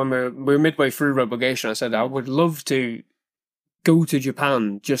we were midway through RoboGeisha, I said I would love to go to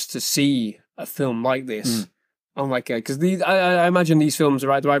Japan just to see a film like this. Because I imagine these films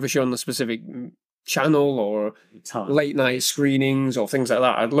are either shown on a specific channel or late night screenings or things like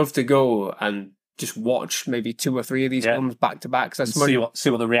that. I'd love to go and just watch maybe 2 or 3 of these films back to back. See what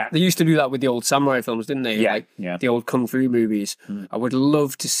the reaction. They used to do that with the old samurai films, didn't they? Yeah, the old kung fu movies. I would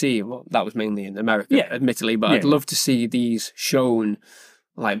love to see. Well, that was mainly in America, admittedly, but I'd love to see these shown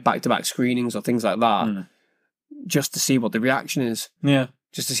like back to back screenings or things like that, just to see what the reaction is. Yeah.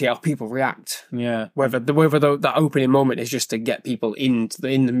 Just to see how people react. Yeah. Whether that opening moment is just to get people in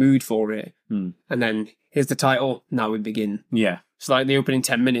the mood for it. And then here's the title, now we begin. Yeah. So like the opening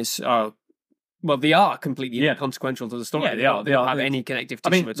 10 minutes are, well, they are completely inconsequential to the story. Yeah, they are. They don't have any connective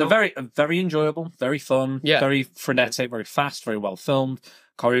tissue. I mean, they're very enjoyable, very fun, very frenetic, very fast, very well filmed,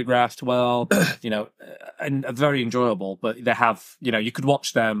 choreographed well, and very enjoyable. But they have, you could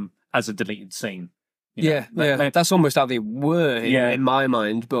watch them as a deleted scene. That's almost how they were in my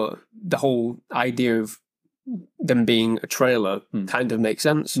mind, but the whole idea of them being a trailer kind of makes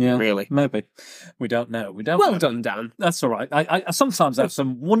sense, really. Maybe. We don't know. Well done, Dan. That's all right. I sometimes have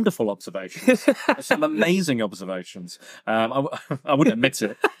some wonderful observations, some amazing observations. I wouldn't admit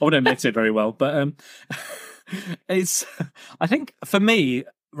it. I wouldn't admit it very well, but it's, I think for me,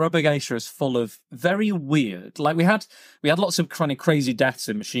 RoboGeisha is full of very weird. Like we had lots of kind of crazy deaths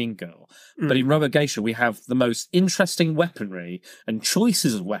in Machine Girl, but in RoboGeisha we have the most interesting weaponry and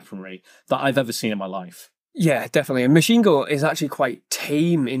choices of weaponry that I've ever seen in my life. Yeah, definitely. And Machine Girl is actually quite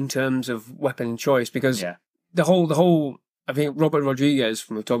tame in terms of weapon choice because the whole. I think Robert Rodriguez,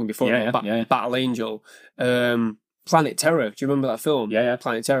 we were talking before, Battle Angel, Planet Terror. Do you remember that film? Yeah.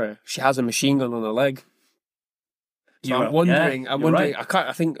 Planet Terror. She has a machine gun on her leg. So I'm wondering. Right.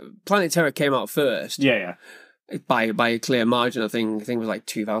 I think Planet Terror came out first. Yeah. By a clear margin. I think it was like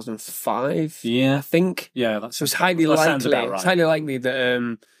 2005. Yeah, I think. Yeah, it's highly likely. Right. It's highly likely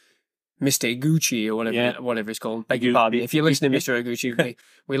that Mr. Iguchi or whatever it's called. Beg your pardon. If you're listening, Mr. Iguchi,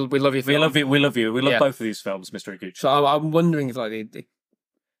 we love you. We love you. We love both of these films, Mr. Iguchi. So I'm wondering if like they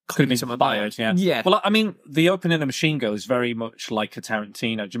could have been inspired. Yeah. Well, I mean, the opening of Machine Girl is very much like a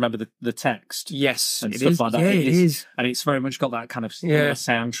Tarantino. Do you remember the text? Yes, and it stuff is. like that. Yeah, it is. And it's very much got that kind of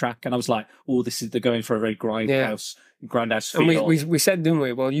soundtrack. And I was like, oh, they're going for a very grindhouse feel. And we said, didn't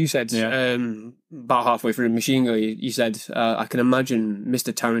we? Well, you said about halfway through Machine Girl, you said, I can imagine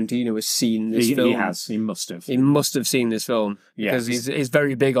Mr. Tarantino has seen this film. He has. He must have. He must have seen this film. Because he's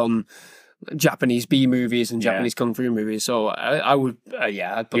very big on Japanese B movies and Japanese kung fu movies. So I would,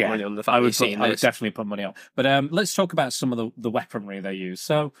 I'd put money on the fact he's seen this. I would definitely put money on. But let's talk about some of the weaponry they use.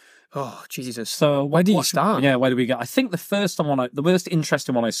 So, oh Jesus! So where do you start? Yeah, where do we go? I think the most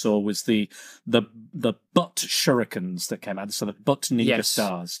interesting one I saw was the butt shurikens that came out. So the butt ninja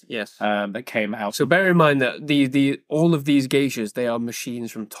stars. Yes. That came out. So bear in mind that the all of these geishas, they are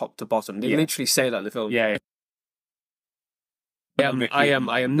machines from top to bottom. They literally say that in the film. Yeah. I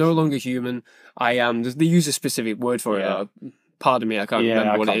am no longer human. I am. They use a specific word for it. Pardon me, I can't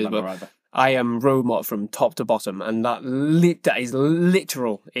remember what it is, but either. I am robot from top to bottom, and that is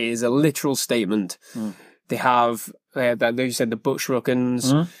literal. It is a literal statement. They have, you said, the butt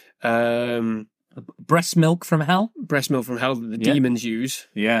shurikens. breast milk from hell. Breast milk from hell that the demons use.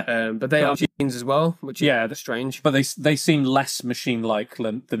 Yeah. But they are machines as well, which is strange. But they seem less machine-like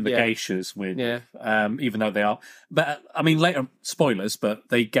than the geishas, even though they are. But I mean, later, spoilers, but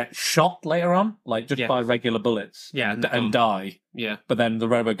they get shot later on, like just by regular bullets, and die. Yeah. But then the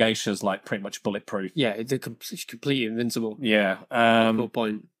RoboGeisha's like pretty much bulletproof. Yeah, they're completely invincible. Yeah. To a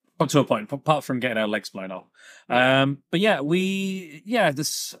point. To a point, apart from getting our legs blown off. But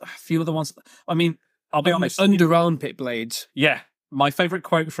there's a few other ones. I mean, I'll be honest. Under armpit blades. Yeah. My favourite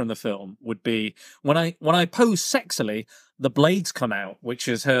quote from the film would be, when I pose sexily, the blades come out, which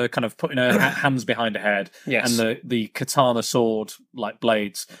is her kind of putting her hands behind her head, and the katana sword like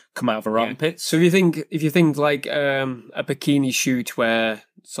blades come out of her armpits. So if you think like a bikini shoot where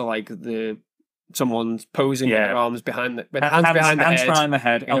someone's posing with their arms behind hands behind the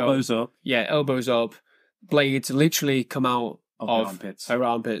head, elbows up. Yeah, elbows up. Blades literally come out of her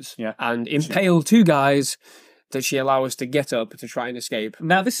armpits. Yeah. And impale two guys that she allows to get up to try and escape.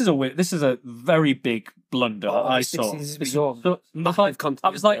 Now, this is a very big blunder I saw. It's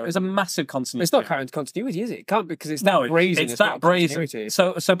a massive continuity. It's not current continuity, is it? It can't, because it's brazen. It's that brazen.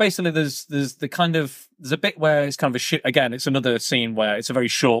 So basically, there's a bit where it's kind of again, it's another scene where it's a very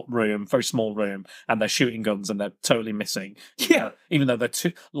short room, very small room, and they're shooting guns and they're totally missing. Yeah. Even though they're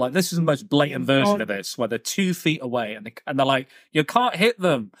this is the most blatant version of this, where they're 2 feet away and they're like, you can't hit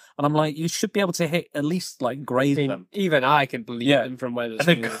them. And I'm like, you should be able to hit, at least like graze them. Even I can believe them from where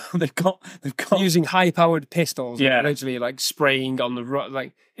they've got using high-powered pistols, literally like spraying on the road.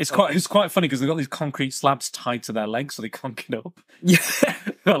 Like it's quite funny because they've got these concrete slabs tied to their legs so they can't get up. Yeah,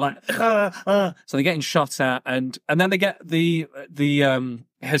 they're like so they're getting shot at, and then they get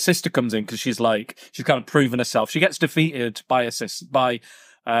her sister comes in because she's kind of proven herself. She gets defeated by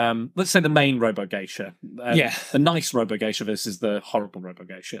let's say the main RoboGeisha. The nice RoboGeisha versus the horrible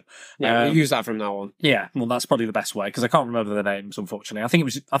RoboGeisha. Yeah, we'll use that from now on. Yeah, well, that's probably the best way because I can't remember the names, unfortunately.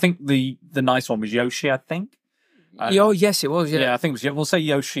 I think the nice one was Yoshi, I think. Yes, it was. Yeah, I think it was. We'll say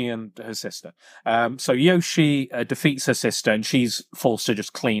Yoshi and her sister. So Yoshi defeats her sister, and she's forced to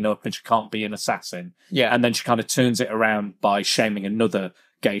just clean up, and she can't be an assassin. Yeah, and then she kind of turns it around by shaming another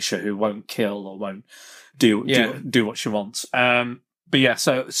geisha who won't kill or won't do what she wants. But yeah,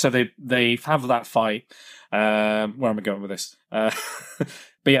 so they have that fight. Where am I going with this?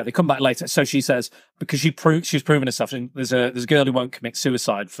 But yeah, they come back later. So she says, because she's proven herself, and there's a girl who won't commit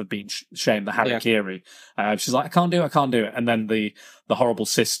suicide for being shamed, the harakiri. She's like, I can't do it. And then the horrible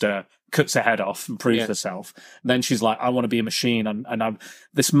sister cuts her head off and proves herself. And then she's like, I want to be a machine, and I'm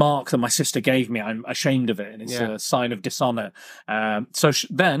this mark that my sister gave me, I'm ashamed of it, and it's a sign of dishonor. So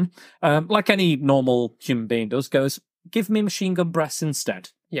then, like any normal human being does, goes, give me machine gun breasts instead.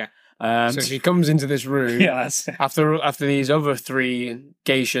 Yeah. So she comes into this room after these other 3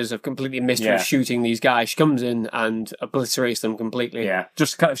 geishas have completely missed her shooting these guys. She comes in and obliterates them completely. Yeah,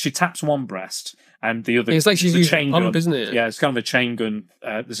 just kind of, she taps one breast and the other. It's like she's using a pump, isn't it? Yeah, it's kind of a chain gun.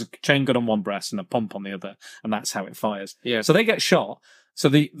 There's a chain gun on one breast and a pump on the other, and that's how it fires. Yeah. So they get shot. So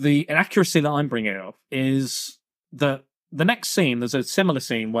the inaccuracy that I'm bringing up is that the next scene, there's a similar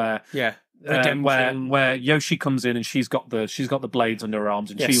scene where where Yoshi comes in and she's got the blades under her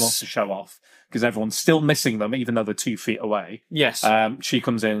arms and she wants to show off because everyone's still missing them even though they're 2 feet away. Yes. She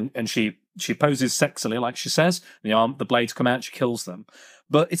comes in and she poses sexily like she says. The blades come out, she kills them.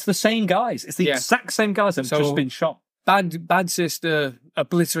 But it's the same guys. It's the exact same guys that have just been shot. Bad sister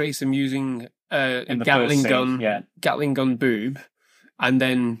obliterates them using a Gatling gun boob, and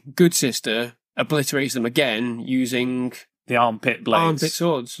then good sister obliterates them again using the armpit blades. Armpit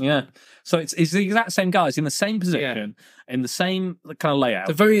swords. Yeah. So it's the exact same guys in the same position, in the same kind of layout.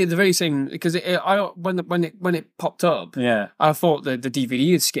 The very same, because when it popped up, I thought that the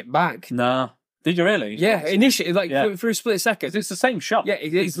DVD had skipped back. No. Did you really? Yeah, initially, for a split second. It's the same shot. Yeah,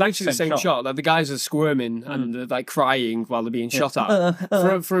 it's literally the same shot. Like, the guys are squirming and they're like crying while they're being shot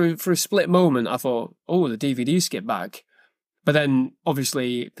at. For a split moment, I thought, oh, the DVD skipped back. But then,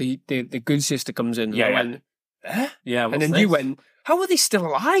 obviously, the good sister comes in and I went, eh? Yeah, and then you went, how are they still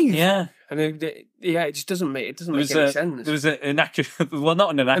alive? Yeah. And it just doesn't make any sense. There was an inaccuracy. Well, not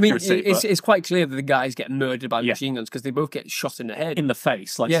an inaccuracy. I mean, it's quite clear that the guys get murdered by machine guns because they both get shot in the head, in the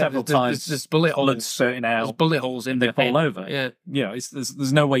face, like several times. There's bullet holes spurting out. There's bullet holes in. They fall over. Yeah,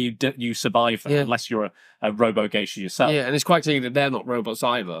 there's no way you survive that unless you're a RoboGeisha yourself. Yeah, and it's quite clear that they're not robots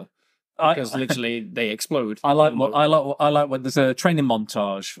either. Because literally they explode. I like what there's a training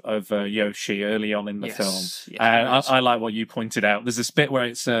montage of Yoshi early on in the film. Yes, I like what you pointed out. There's this bit where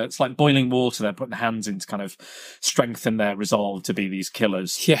it's like boiling water. They're putting hands in to kind of strengthen their resolve to be these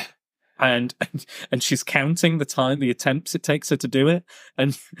killers. Yeah. and she's counting the attempts it takes her to do it,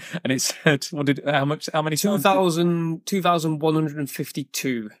 and it said how many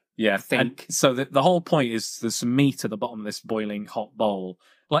 2,152. Yeah, I think. And so the whole point is there's some meat at the bottom of this boiling hot bowl.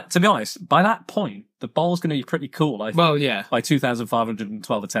 Like, to be honest, by that point, the bowl's going to be pretty cool. I think, well, yeah, by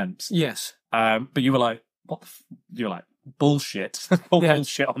 2,512 attempts. Yes, but you were like, what? You were like, bullshit.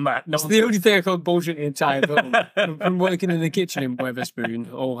 Bullshit on that. It's the only thing I called bullshit in the entire film. From working in the kitchen in Weatherspoon.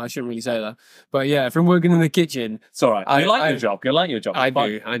 Oh, I shouldn't really say that. But yeah, from working in the kitchen. It's all right. You like your job. You like your job. I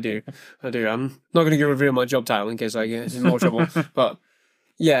do. I'm not going to reveal my job title in case I get in more trouble. But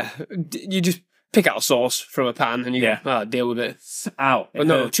yeah, you just pick out a sauce from a pan and you deal with it. Ow. But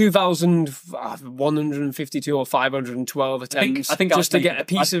no, 2,152 or 512 attempts I think just to get a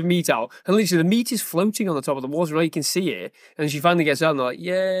piece of meat out. And literally, the meat is floating on the top of the water, right? You can see it. And she finally gets out and they're like,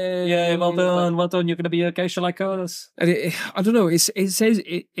 yeah, well done. You're going to be a geisha like us. And I don't know. It says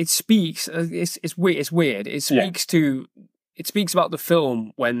it speaks. It's weird. It's weird. It speaks to. It speaks about the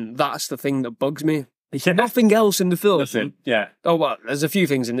film when that's the thing that bugs me. Yeah. Nothing else in the film. Nothing. Yeah. Oh well, there's a few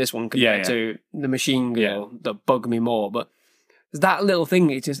things in this one compared to the Machine Girl that bug me more, but that little thing.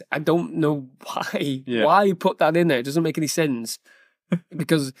 It just I don't know why. Yeah. Why put that in there? It doesn't make any sense.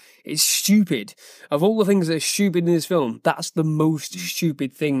 Because it's stupid. Of all the things that are stupid in this film, that's the most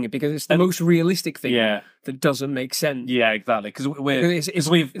stupid thing because it's the most realistic thing that doesn't make sense. Yeah, exactly. Because it's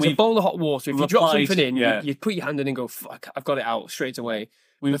a bowl of hot water. If you drop something in, you put your hand in and go, fuck, I've got it out straight away.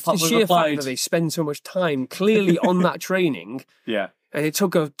 The sheer fact that they spend so much time clearly on that training. Yeah. And it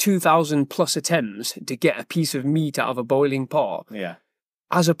took 2,000 plus attempts to get a piece of meat out of a boiling pot. Yeah.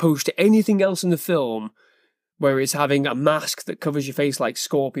 As opposed to anything else in the film where it's having a mask that covers your face like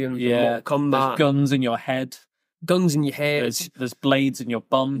Scorpion from Mortal Kombat. There's guns in your head. Guns in your head. There's blades in your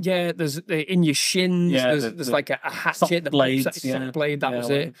bum. Yeah, there's in your shins. Yeah, there's like a hatchet. Blades. Blade, that was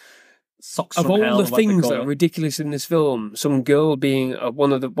it. Socks of from all the things that are it. ridiculous in this film, some girl being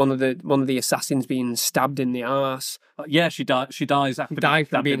one of the assassins being stabbed in the arse. Yeah, she dies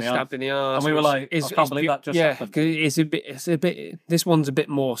after being stabbed in the arse. And we were like, I can't believe that just happened. It's a bit. This one's a bit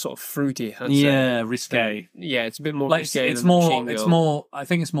more sort of fruity. Risque. Yeah, it's a bit more like, risque. It's more. I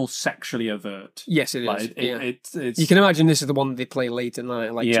think it's more sexually overt. Yes, it is. Like, it's you can imagine this is the one that they play late at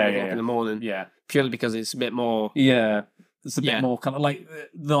night, like 2 o'clock in the morning. Yeah, purely because it's a bit more. Yeah. It's a bit more kind of like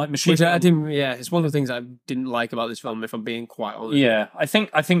Machine. Which I didn't. Yeah, it's one of the things I didn't like about this film. If I'm being quite honest. Yeah, I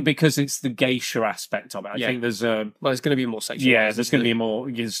think because it's the geisha aspect of it. I think there's well, it's going to be more sexual. Yeah, there's going to be more.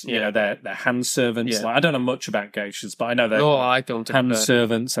 Because you know, they're hand servants. Yeah. Like, I don't know much about geishas, but I know they're I don't hand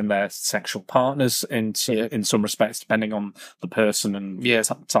servants and they're sexual partners in some respects, depending on the person and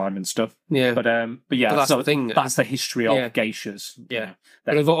time and stuff. Yeah, but yeah, that's the thing. That's the history of geishas. Yeah,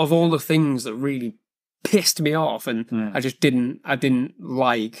 but of all the things that really pissed me off, and I didn't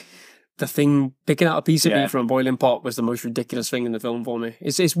like the thing. Picking out a piece of meat from a boiling pot was the most ridiculous thing in the film for me.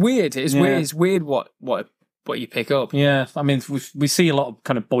 It's weird. It's weird what you pick up. Yeah, I mean, we see a lot of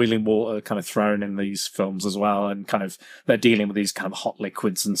kind of boiling water kind of thrown in these films as well, and kind of they're dealing with these kind of hot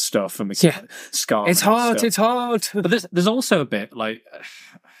liquids and stuff, and we see scar. It's hard. It's hard. But there's also a bit like.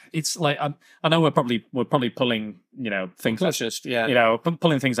 It's like I know we're probably pulling things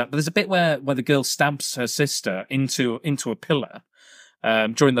pulling things up, but there's a bit where the girl stabs her sister into a pillar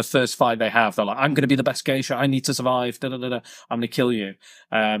during the first fight they have. They're like, I'm going to be the best geisha, I need to survive, I'm going to kill you.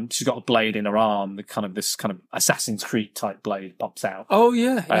 She's got a blade in her arm, this kind of Assassin's Creed type blade pops out. Oh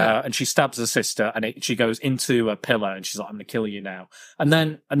yeah. And she stabs her sister and she goes into a pillar and she's like, I'm going to kill you now. And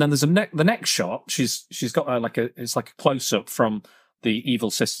then there's the next shot. She's got it's like a close up from the evil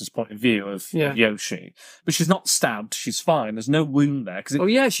sister's point of view of Yoshi, but she's not stabbed. She's fine. There's no wound there.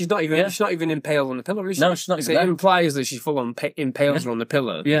 She's not even impaled on the pillar, is she? No, she's not. It implies that she's full on impales her on the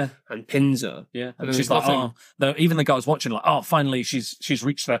pillar, and pins her. Yeah, and she's like, even the guys watching, like, finally she's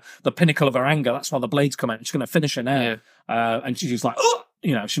reached the pinnacle of her anger. That's why the blades come out. She's going to finish her now. And she's like, oh.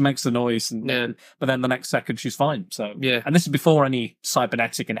 She makes the noise, but then the next second she's fine. So and this is before any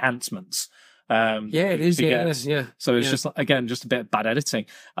cybernetic enhancements. It is. Yeah. So it's just again just a bit of bad editing.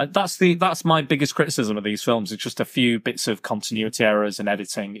 That's my biggest criticism of these films. It's just a few bits of continuity errors and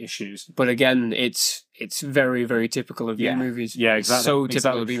editing issues. But again, it's very, very typical of B movies. Yeah, exactly. It's so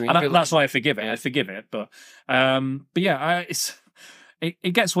typical of B movies. And that's why I forgive it. I forgive it. But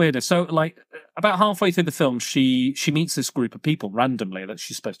it gets weirder. So like about halfway through the film, she meets this group of people randomly that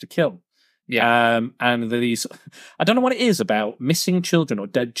she's supposed to kill. And these, I don't know what it is about missing children or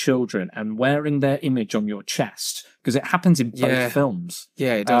dead children and wearing their image on your chest, because it happens in both films.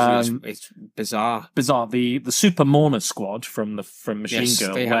 Yeah, it does. It's bizarre. Bizarre. The Super Mourner Squad from Machine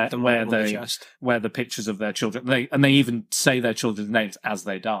Girl, they have them where on the they chest. wear the pictures of their children. They even say their children's names as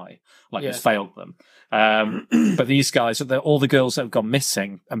they die, like it's failed them. But these guys, all the girls that have gone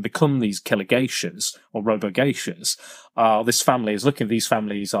missing and become these killer geishas or RoboGeishas, these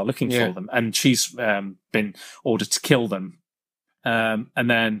families are looking for them, and she's been ordered to kill them. And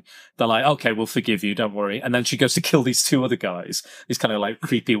then they're like, okay, we'll forgive you, don't worry. And then she goes to kill these two other guys, these kind of like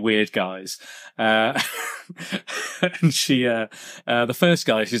creepy, weird guys. And she, the first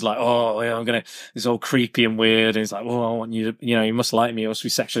guy, she's like, oh, yeah, it's all creepy and weird. And he's like, well, I want you to, you must like me. You must be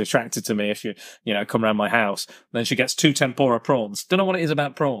sexually attracted to me if you, come around my house. And then she gets 2 tempura prawns. Don't know what it is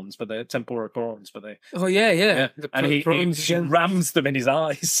about prawns, but they're tempura prawns, but they. Oh, yeah. And she rams them in his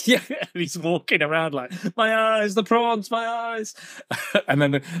eyes. Yeah. And he's walking around like, my eyes, the prawns, my eyes. And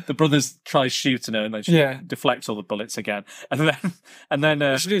then the brothers try shooting her, and then she deflects all the bullets again. And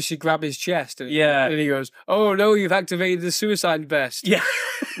then she grabs his chest, and he goes, "Oh no, you've activated the suicide vest." Yeah.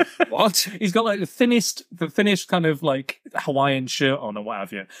 What? He's got like the thinnest kind of like Hawaiian shirt on or what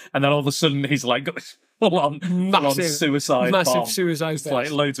have you, and then all of a sudden he's like got this full on suicide bomb. Suicide vest.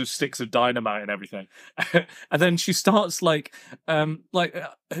 Like loads of sticks of dynamite and everything. And then she starts to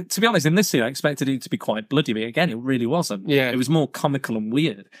be honest, in this scene I expected it to be quite bloody, but again it really wasn't. Yeah. It was more comical and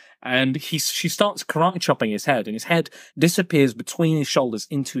weird. And she starts karate chopping his head, and his head disappears between his shoulders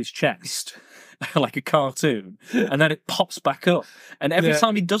into his chest. Like a cartoon, and then it pops back up. And every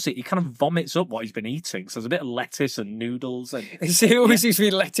time he does it, he kind of vomits up what he's been eating. So there's a bit of lettuce and noodles. And it always seems to be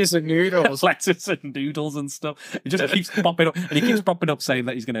lettuce and noodles. Lettuce and noodles and stuff. It just keeps popping up. And he keeps popping up saying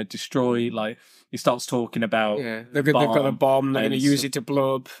that he's going to destroy, he starts talking about they've got a bomb, they're going to use it to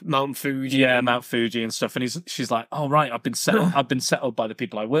blow up Mount Fuji. Yeah, Mount Fuji and stuff. And she's like, oh, right, I've been set up by the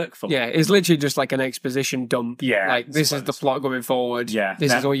people I work for. Yeah, it's literally just like an exposition dump. Yeah. Like, this is the plot going forward. Yeah.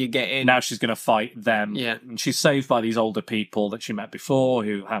 This is all you get in. Now she's going to fight them. Yeah. And she's saved by these older people that she met before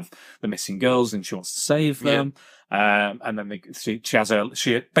who have the missing girls, and she wants to save them. Yeah. And then she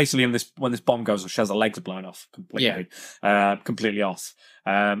basically when this bomb goes off, she has her legs blown off completely, completely off.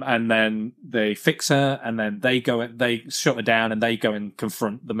 And then they fix her, and then they shut her down, and they go and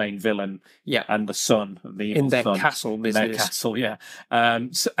confront the main villain, and the son, in their castle business. In their castle,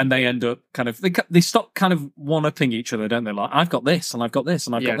 and they end up kind of they stop kind of one-upping each other, don't they? Like, I've got this, and I've got this,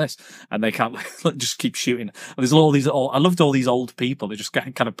 and I've got this, and they can't just keep shooting. And there's all these. I loved all these old people. They're just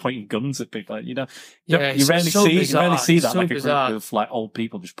kind of pointing guns at people. Like, you rarely see that, like bizarre. A group of like old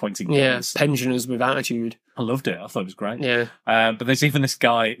people just pointing guns. Yeah, pensioners with attitude. I loved it. I thought it was great. Yeah. But there's even this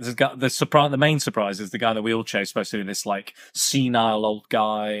guy. The main surprise is the guy in the wheelchair is supposed to be this like senile old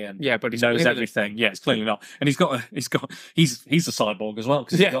guy, and but he knows everything. Yeah, it's clearly not. And he's a cyborg as well,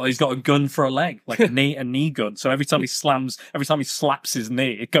 because he's got a gun for a leg, like a knee gun. So every time he slaps his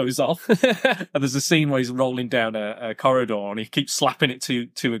knee, it goes off. And there's a scene where he's rolling down a corridor, and he keeps slapping it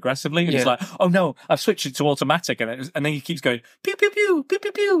too aggressively, and he's like, "Oh no, I've switched it to automatic," and then he keeps going pew pew pew pew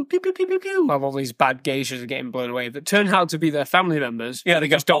pew pew pew pew pew pew pew. While all these bad geishas are getting blown away that turn out to be their family members. Yeah, they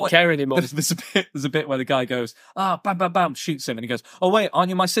just don't care anymore. There's a bit where the guy goes, bam, bam, bam, shoots him, and he goes, oh wait, aren't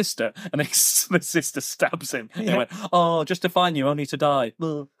you my sister? And then the sister stabs him. And he went, oh, just to find you, only to die.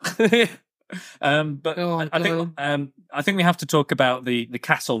 But I think we have to talk about the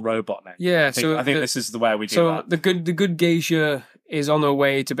castle robot now. Yeah, I think this is the way we do that. The good geisha is on her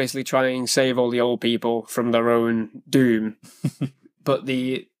way to basically try and save all the old people from their own doom. But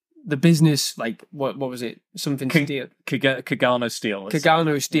the business, like, what was it? Something steel. Kagano Steel.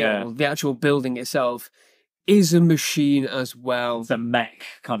 Kagano Steel, the actual building itself, is a machine as well. It's a mech,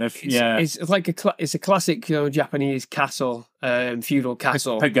 kind of. It's like it's a classic, Japanese castle, feudal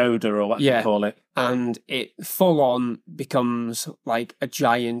castle. Pagoda, or what you call it. And it full on becomes like a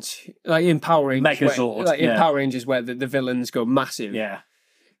giant, like in Power Rangers. Megazord. Like in Power Rangers, where the villains go massive. Yeah.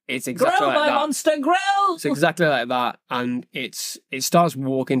 It's exactly like that. Monster, growl! It's exactly like that, and it starts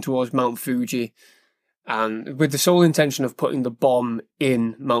walking towards Mount Fuji, and with the sole intention of putting the bomb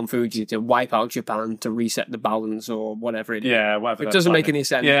in Mount Fuji to wipe out Japan, to reset the balance, or whatever it is. Yeah, whatever. It doesn't make any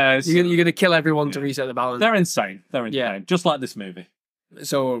sense. Yeah, you're going to kill everyone to reset the balance. They're insane. Just like this movie.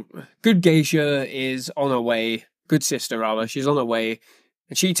 So, good geisha is on her way. Good sister, rather. She's on her way.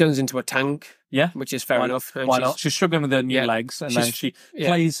 And she turns into a tank, which is fair enough. Why not? She's struggling with her new legs, and then she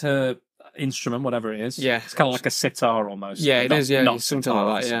plays her instrument, whatever it is. Yeah. It's kind of like a sitar almost. Yeah, it is, not something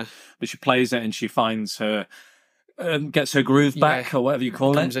like that, yeah. But she plays it, and she finds gets her groove back, or whatever you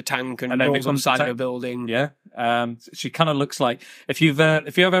call it. Becomes a tank and rolls upside of a building. Yeah. She kind of looks like if you've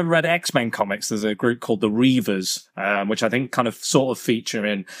ever read X-Men comics, there's a group called the Reavers, which I think kind of sort of feature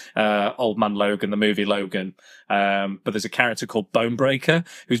in Old Man Logan, the movie Logan. But there's a character called Bonebreaker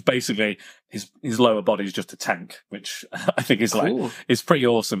who's basically his lower body is just a tank, which I think is Cool. like is pretty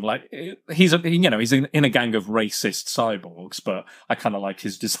awesome. Like he's in a gang of racist cyborgs, but I kind of like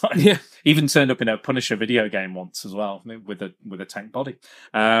his design. Yeah. Even turned up in a Punisher video game once as well with a tank body,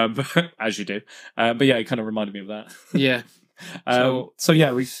 as you do. But yeah, it kind of reminded me of that. Yeah. So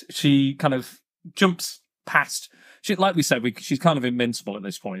yeah, she kind of jumps past. Like we said, she's kind of invincible at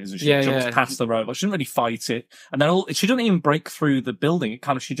this point, isn't she? Yeah, She jumps past the robot. She doesn't really fight it, and then she doesn't even break through the building.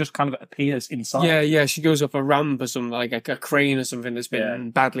 She just kind of appears inside. Yeah. She goes up a ramp or something, like a crane or something that's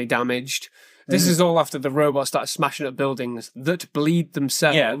been badly damaged. This is all after the robot starts smashing up buildings that bleed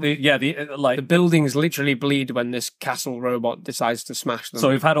themselves. The buildings literally bleed when this castle robot decides to smash them.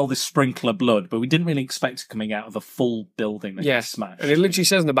 So we've had all this sprinkler blood, but we didn't really expect it coming out of a full building that gets smashed. And it literally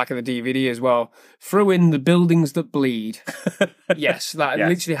says in the back of the DVD as well, throw in the buildings that bleed. Yes, that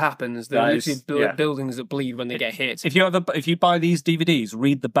literally happens. There are literally buildings that bleed when they get hit. If you buy these DVDs,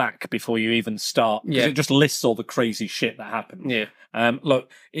 read the back before you even start, because it just lists all the crazy shit that happened. Yeah. Look,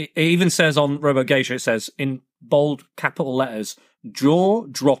 it even says on RoboGeisha, it says in bold capital letters,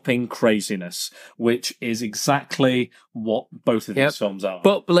 jaw-dropping craziness, which is exactly what both of these films are.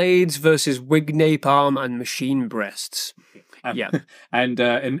 Butt blades versus wig napalm and machine breasts. And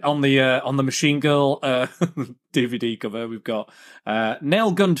on the Machine Girl DVD cover, we've got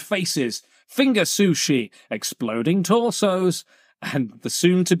nail-gunned faces, finger sushi, exploding torsos, and the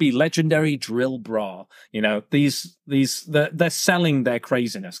soon-to-be legendary drill bra. You know, they're selling their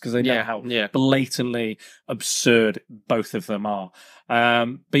craziness because they know how blatantly absurd both of them are.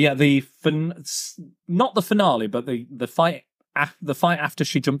 But yeah, not the finale, but the fight. The fight after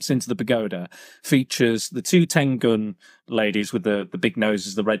she jumps into the pagoda features the two 10-gun ladies with the big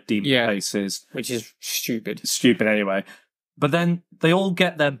noses, the red demon faces. Which is stupid. Stupid anyway. But then they all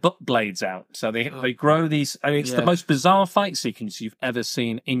get their butt blades out. So they grow these. I mean, it's the most bizarre fight sequence you've ever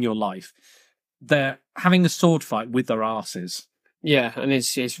seen in your life. They're having a sword fight with their asses. Yeah, and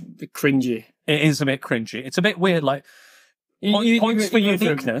it's cringy. It is a bit cringy. It's a bit weird, like... Points for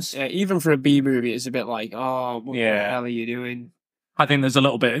uniqueness. Even for a B movie, it's a bit like, what the hell are you doing? I think there's a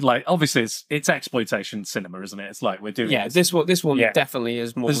little bit like, obviously it's exploitation cinema, isn't it? It's like we're doing this one definitely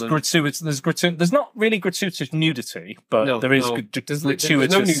is more. There's not really gratuitous nudity, but there is gratuitous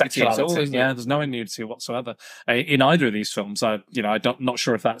sexuality. There's no nudity whatsoever in either of these films. I'm not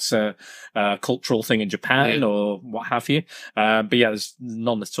sure if that's a cultural thing in Japan or what have you. But there's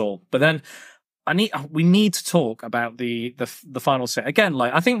none at all. But then. We need to talk about the final set again.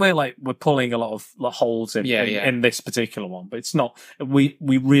 Like I think we're pulling a lot of holes in this particular one, but it's not. We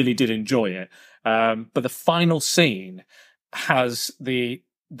really did enjoy it. But the final scene has the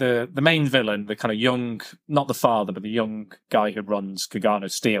main villain, the kind of young, not the father, but the young guy who runs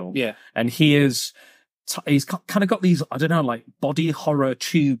Kagano Steel. Yeah, and he's kind of got these, I don't know, like body horror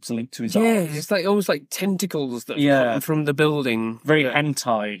tubes linked to his arms. Yeah, it's like almost like tentacles that come from the building. Very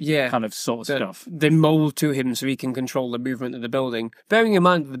hentai kind of sort of stuff. They mold to him so he can control the movement of the building. Bearing in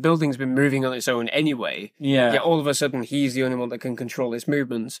mind that the building's been moving on its own anyway. Yeah. Yet all of a sudden he's the only one that can control its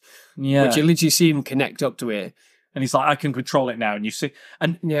movements. Yeah. Which you literally see him connect up to it. And he's like, I can control it now. And you see,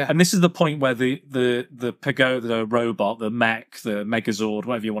 and this is the point where the pagoda robot, the mech, the Megazord,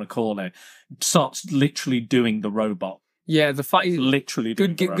 whatever you want to call it, starts literally doing the robot. Yeah, the fight literally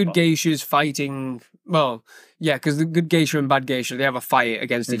good geishas fighting. Well, yeah, because the good geisha and bad geisha, they have a fight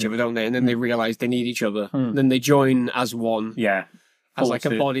against each other, don't they? And then they realize they need each other. Then they join as one. Yeah. As like a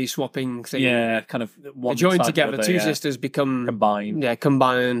body swapping thing. Yeah, kind of. They join together. The two sisters become combined. Yeah,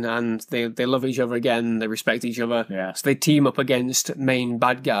 combine, and they love each other again. They respect each other. Yeah. So they team up against main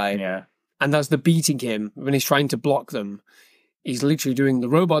bad guy. Yeah. And as they're beating him, when he's trying to block them, he's literally doing the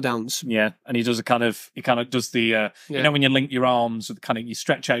robot dance. Yeah, and he does he kind of does the you know when you link your arms, you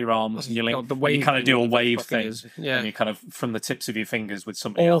stretch out your arms and you link you kind of do a wave thing. Yeah. And you kind of from the tips of your fingers with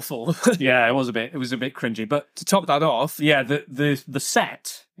somebody awful. Else. Yeah, it was a bit cringy. But to top that off, the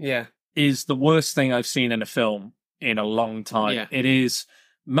set is the worst thing I've seen in a film in a long time. Yeah. It is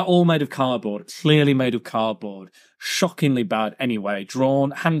all made of cardboard, clearly made of cardboard, shockingly bad anyway,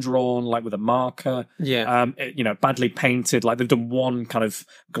 hand drawn, like with a marker, badly painted, like they've done one kind of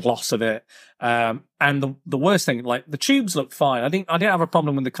gloss of it. And the worst thing, like the tubes look fine. I didn't have a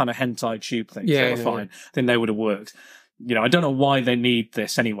problem with the kind of hentai tube things. They were fine. I think they would have worked. I don't know why they need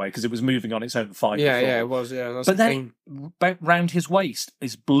this anyway, because it was moving on its own fight. Yeah, it was. Yeah, that's but then round his waist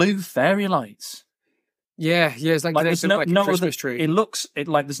is blue fairy lights. Yeah, it's like there's like a Christmas tree. It looks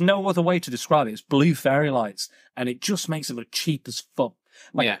like there's no other way to describe it. It's blue fairy lights, and it just makes it look cheap as fuck.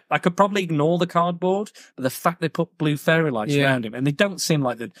 Like, I could probably ignore the cardboard, but the fact they put blue fairy lights around him, and they don't seem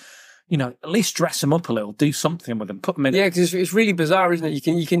like the, at least dress them up a little, do something with them, put them in. Yeah, because it's really bizarre, isn't it?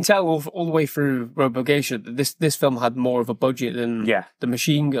 You can tell all the way through RoboGeisha that this film had more of a budget than the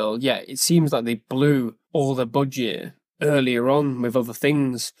Machine Girl. Yeah, it seems like they blew all the budget earlier on with other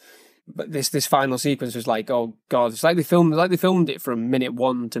things. But this final sequence was like, oh god, it's like they filmed it from minute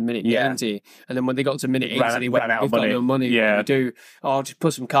 1 to minute 90, and then when they got to minute 80, they went, "We've got no money. Yeah, just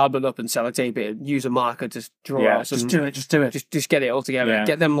put some cardboard up and sellotape it, and use a marker to draw out some. Just do it. Just get it all together.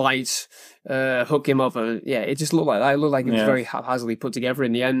 Get them lights, hook him up. It just looked like it was very haphazardly put together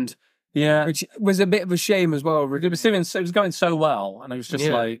in the end. Yeah, which was a bit of a shame as well. It was going so well, and it was just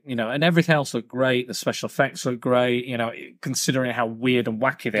and everything else looked great. The special effects looked great, considering how weird and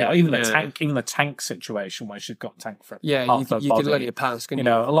wacky they are. Even the tank situation where she's got tank for you could let it pass. A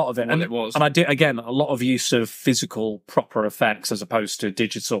lot of it, and it was, and I did again a lot of use of physical proper effects as opposed to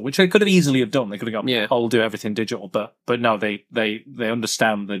digital, which they could have easily have done. They could have gone, I'll do everything digital, but no, they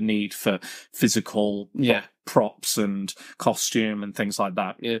understand the need for physical. Props and costume and things like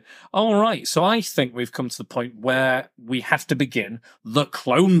that. Yeah. All right. So I think we've come to the point where we have to begin the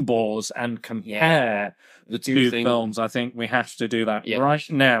Clone Wars and compare the two films. I think we have to do that right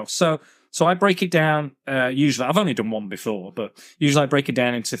now. So I break it down, usually, I've only done one before, but usually I break it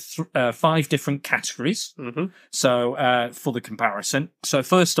down into 5 different categories. Mm-hmm. So, for the comparison. So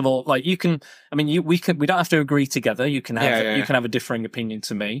first of all, we don't have to agree together. You can have a differing opinion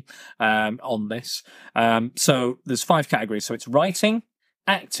to me, on this. So there's 5 categories. So it's writing,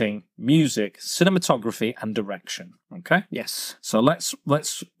 acting, music, cinematography, and direction. Okay? Yes. So let's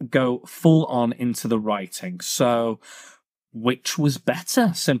go full on into the writing. So, which was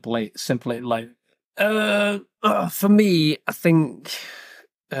better? Simply like, for me, I think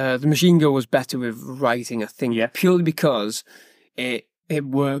the Machine Girl was better with writing. I think purely because it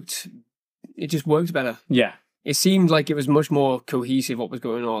worked. It just worked better. Yeah, it seemed like it was much more cohesive. What was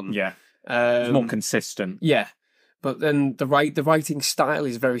going on? Yeah, it was more consistent. Yeah, but then the writing style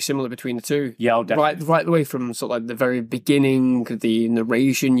is very similar between the two. Yeah, right the way from sort of like the very beginning, the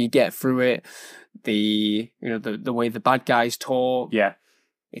narration you get through it. The way the bad guys talk,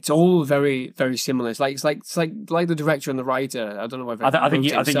 it's all very, very similar. It's like the director and the writer. I don't know whether I think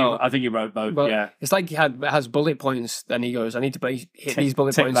you wrote both. But it's like it has bullet points. Then he goes, I need to hit these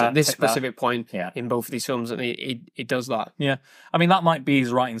bullet points at this specific point in both of these films, and it does that. Yeah, I mean that might be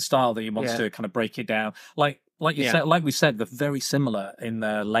his writing style that he wants to kind of break it down. Like we said, they're very similar in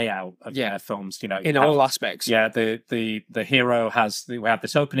the layout of their films. In all aspects. Yeah, the hero we have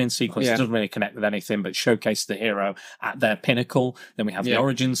this opening sequence that doesn't really connect with anything, but showcases the hero at their pinnacle. Then we have the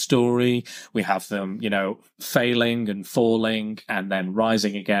origin story. We have them, failing and falling, and then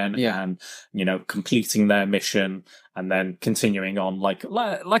rising again, and completing their mission, and then continuing on like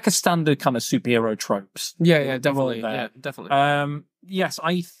a standard kind of superhero tropes. Yeah, definitely. Yeah, definitely. Yes,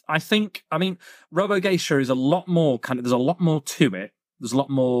 I think, RoboGeisha is a lot more there's a lot more to it. There's a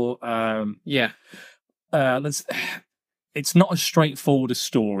lot more, it's not as straightforward a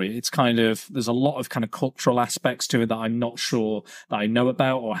story. It's there's a lot of kind of cultural aspects to it that I'm not sure that I know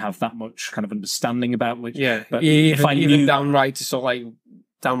about or have that much kind of understanding about. But if I knew downright to sort of like,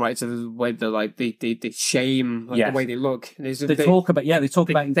 downright to the way the shame, the way they look. They talk about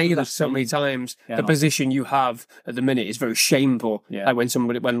that so many times. The position you have at the minute is very shameful. Like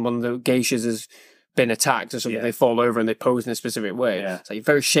when one of the geishas has been attacked or something, they fall over and they pose in a specific way. It's like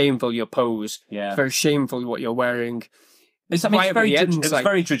very shameful your pose. It's very shameful what you're wearing. It's very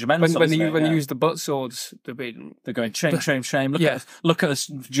judgmental. When you use the butt swords, they're going shame. Look at us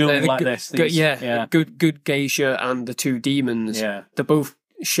dueling like this. Good geisha and the 2 demons. They're both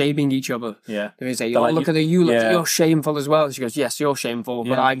shaming each other. They say, look at you, you're shameful as well. And she goes, yes, you're shameful,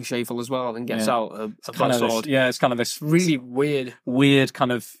 but I'm shameful as well, and gets out a butt sword. It's kind of this really weird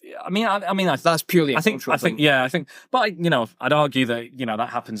kind of. I mean, that's purely. I think, but I'd argue that that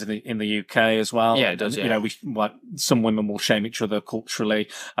happens in the UK as well. Yeah, it does. Some women will shame each other culturally.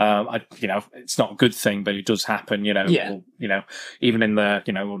 It's not a good thing, but it does happen. Even in the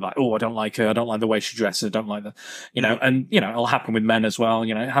like, oh, I don't like her. I don't like the way she dresses. I don't like the, and it'll happen with men as well.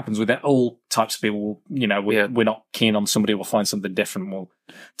 It happens with all types of people. We're not keen on somebody. We'll find something different. We'll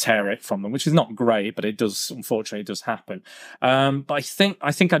tear it from them, which is not great, but it does. Unfortunately, it does happen. But I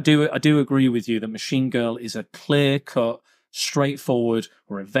think I do agree with you that Machine Girl is a clear cut, straightforward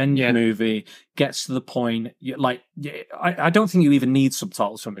revenge movie. Gets to the point. I don't think you even need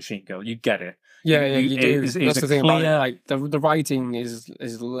subtitles for Machine Girl. You get it. You do. That's the thing about it. Like the writing is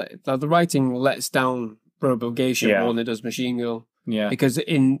the writing lets down RoboGeisha more than it does Machine Girl. Yeah. Because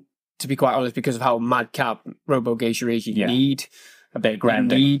to be quite honest, because of how madcap RoboGeisha is, you need a bit of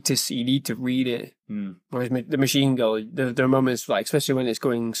grounding. You need to read it. Whereas the Machine Girl, there are moments like, especially when it's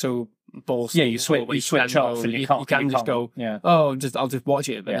going so balls. Yeah, you switch off, and you can just go, I'll just watch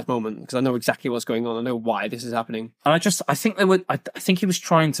it at this moment because I know exactly what's going on. I know why this is happening. And I think he was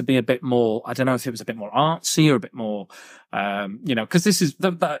trying to be a bit more. I don't know if it was a bit more artsy or a bit more, because this is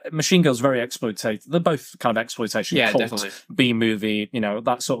the Machine Girl's very exploitative. They're both kind of exploitation, cult, B movie,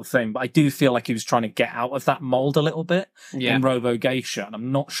 that sort of thing. But I do feel like he was trying to get out of that mold a little bit in RoboGeisha, and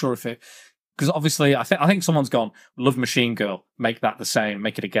I'm not sure if it. Because obviously, I think someone's gone, love Machine Girl, make that the same,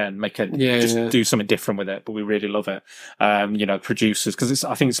 make it again, do something different with it. But we really love it. Producers, because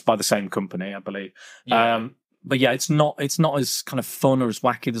I think it's by the same company, I believe. Yeah. But yeah, it's not as kind of fun or as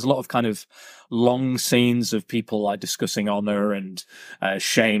wacky. There's a lot of kind of long scenes of people like discussing honor and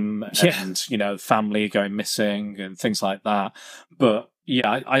shame and family going missing and things like that. But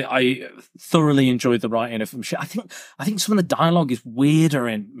yeah, I thoroughly enjoyed the writing of Machine. I think some of the dialogue is weirder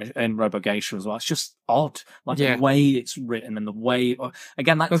in RoboGeisha as well. It's just odd, like the way it's written and the way.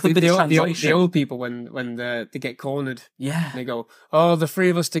 Again, that could be the translation. The old people when they get cornered, they go, "Oh, the three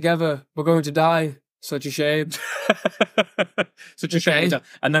of us together, we're going to die." Such a shame. Such a shame.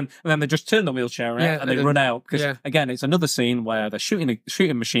 And then they just turn the wheelchair out and they run out. Because again, it's another scene where they're shooting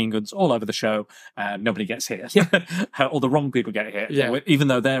machine guns all over the show and nobody gets hit. Or the wrong people get hit. Yeah. Even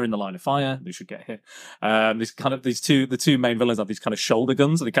though they're in the line of fire, they should get hit. The two main villains have these kind of shoulder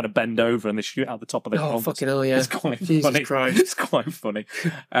guns and they kind of bend over and they shoot out the top of their helmets. Fucking hell, yeah. It's quite Jesus funny. Christ. It's quite funny.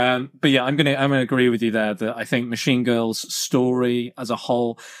 But yeah, I'm gonna agree with you there that I think Machine Girl's story as a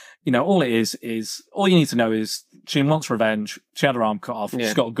whole, all it is all you need to know is she wants revenge. She had her arm cut off.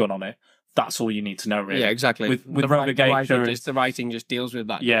 She's got a gun on it. That's all you need to know, really. Yeah, exactly. With RoboGeisha, the writing just deals with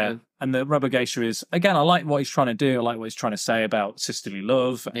that. Yeah. And the RoboGeisha is, again, I like what he's trying to do. I like what he's trying to say about sisterly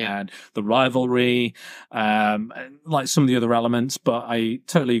love and the rivalry, like some of the other elements. But I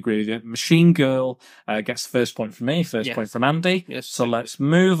totally agree with you. Machine Girl gets the first point from me, first point from Andy. Yes. So let's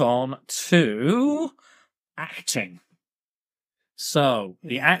move on to acting. So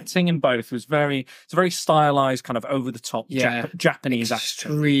the acting in both was it's a very stylized, kind of over the top Japanese acting.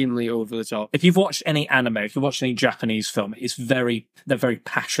 Extremely over the top. If you've watched any anime, if you've watched any Japanese film, they're very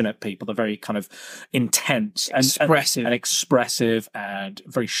passionate people. They're very kind of intense and expressive and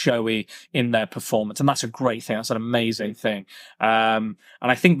very showy in their performance. And that's a great thing. That's an amazing thing. And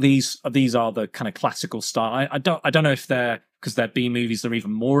I think these are the kind of classical style. I don't know if because they're B movies, they're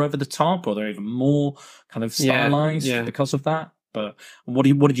even more over the top or they're even more kind of stylized because of that. But what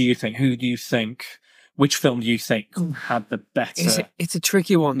did you think? Which film do you think had the better? It's a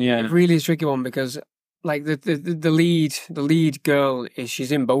tricky one. Yeah. It really is a tricky one because like the lead girl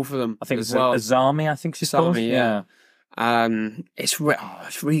she's in both of them. I think it's Azami, I think she's called. Yeah. It's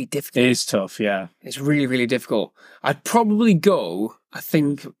really difficult. It is tough, yeah. It's really, really difficult. I'd probably go for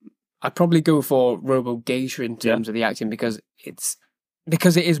RoboGeisha in terms of the acting because it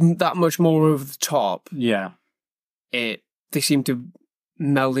is that much more over the top. Yeah. They seem to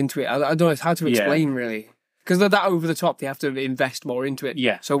meld into it. I don't know. It's hard to explain, really. Because they're that over the top, they have to invest more into it.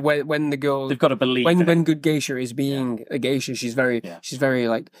 Yeah. So when the girl, they've got to believe when good geisha is being a geisha, she's very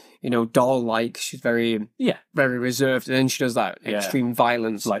like doll-like. She's very reserved, and then she does that extreme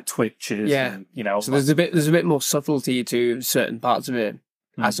violence, like twitches. Yeah. And, so there's a bit more subtlety to certain parts of it,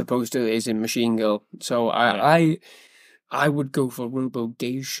 as opposed to it is in Machine Girl. So I would go for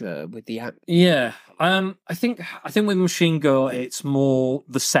RoboGeisha with the act. Yeah. I think with Machine Girl, it's more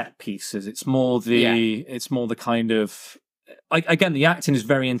the set pieces. It's more the kind of. Again, the acting is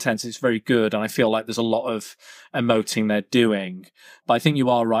very intense. It's very good, and I feel like there's a lot of emoting they're doing. But I think you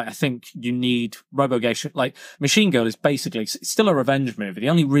are right. I think you need RoboGeisha. Like Machine Girl is basically it's still a revenge movie. The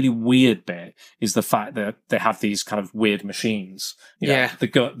only really weird bit is the fact that they have these kind of weird machines.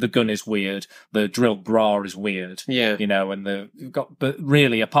 The gun is weird. The drill bra is weird. Yeah, but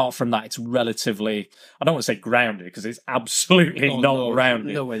really, apart from that, it's relatively. I don't want to say grounded because it's absolutely not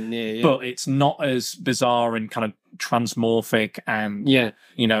grounded. Nowhere near. Yeah. But it's not as bizarre and kind of transmorphic and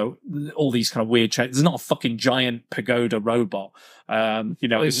all these kind of weird changes. There's not a fucking giant pagoda robot.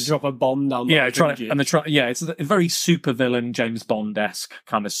 It's drop a bomb down. It's a very supervillain James Bond-esque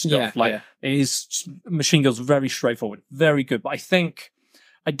kind of stuff. It is. Machine Girl's very straightforward, very good. But I think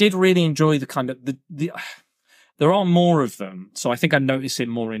I did really enjoy the kind of the. There are more of them, so I think I notice it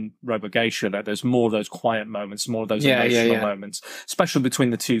more in RoboGeisha that there's more of those quiet moments, more of those emotional moments, especially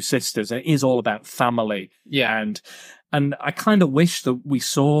between the two sisters. It is all about family, and I kind of wish that we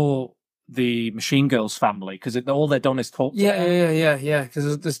saw the Machine Girl's family, because all they've done is talk to them. Yeah.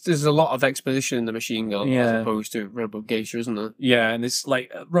 Because there's a lot of exposition in the Machine Girl as opposed to RoboGeisha, isn't there? Yeah, and it's like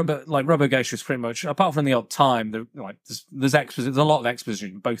RoboGeisha is pretty much, apart from the odd time, there's exposition. There's a lot of exposition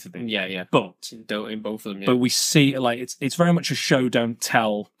in both of them. Yeah. But in both of them. Yeah. But we see like it's very much a show don't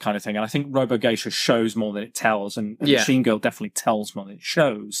tell kind of thing, and I think RoboGeisha shows more than it tells, and Machine Girl definitely tells more than it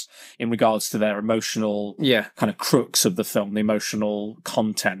shows in regards to their emotional kind of crux of the film, the emotional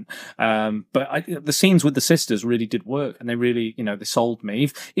content. But the scenes with the sisters really did work, and they really, they sold me.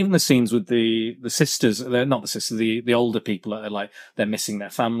 Even the scenes with the sisters, they're not the sisters, the older people are like they're missing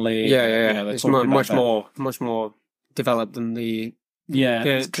their family. Yeah. It's much more developed than the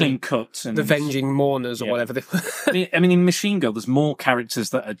it's clean cut and the Venging Mourners or whatever they were. I mean, in Machine Girl, there's more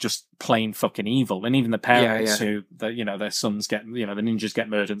characters that are just plain fucking evil, and even the parents who, their sons get, the ninjas get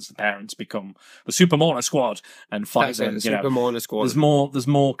murdered, and the parents become the Super Mourner Squad and fight them. The Super Mourner Squad. There's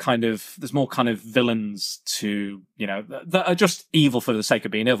more kind of villains to that are just evil for the sake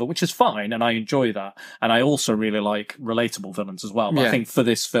of being evil, which is fine, and I enjoy that, and I also really like relatable villains as well. But I think for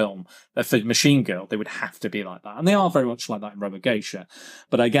this film, for Machine Girl, they would have to be like that, and they are very much like that in RoboGeisha.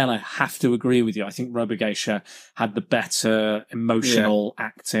 But again, I have to agree with you. I think RoboGeisha had the better emotional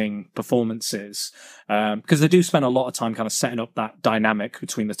acting performances, because they do spend a lot of time kind of setting up that dynamic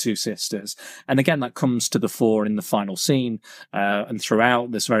between the two sisters. And again, that comes to the fore in the final scene, and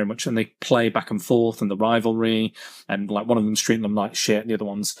throughout there's very much, and they play back and forth and the rivalry, and like one of them's treating them like shit, and the other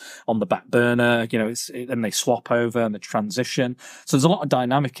one's on the back burner, and they swap over and the transition. So there's a lot of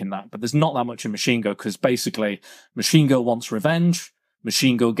dynamic in that, but there's not that much in Machine Girl, because basically Machine Girl wants revenge,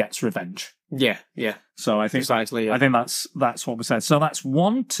 Machine Girl gets revenge. Yeah. So I think exactly. Yeah. I think that's what we said. So that's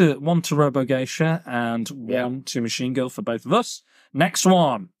one to RoboGeisha and one to Machine Girl for both of us. Next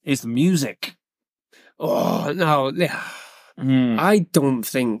one is the music. Oh no, I don't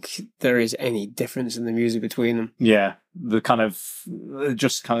think there is any difference in the music between them. Yeah,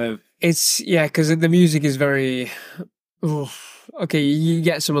 it's because the music is very. Okay, you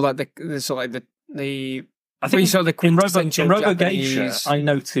get some of like the. I think in RoboGeisha, Japanese. I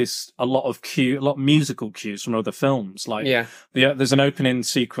noticed a lot of musical cues from other films. Like, there's an opening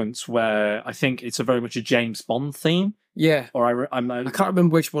sequence where I think it's very much a James Bond theme. Yeah, or I can't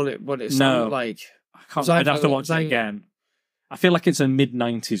remember what it sounded like. I'd have to watch it again. I feel like it's a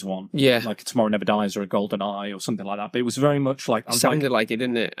mid-90s one. Yeah. Like Tomorrow Never Dies or A Golden Eye or something like that. But it was very much like... It sounded like it,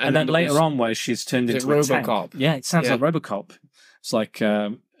 didn't it? And then later on where she's turned into RoboCop. Yeah, it sounds like RoboCop. It's like...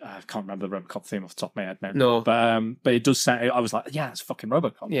 I can't remember the RoboCop theme off the top of my head now. No. But it does sound... I was like, yeah, it's fucking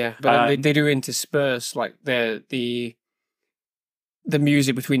RoboCop. Yeah, but they do intersperse like the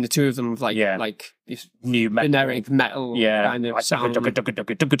music between the two of them with like this new generic metal kind of sound.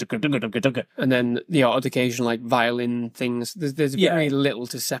 And then the odd occasion like violin things. There's very little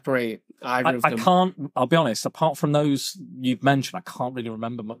to separate either of them. I'll be honest, apart from those you've mentioned, I can't really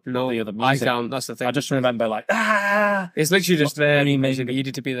remember much of the other music. I can't, that's the thing. I just remember like, it's literally just there because it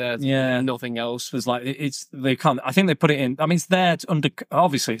needed to be there. Yeah. Nothing else. Was like, they can't, I think they put it in, I mean, it's there to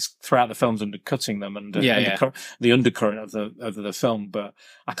obviously it's throughout the film's undercutting them and the undercurrent of the film, but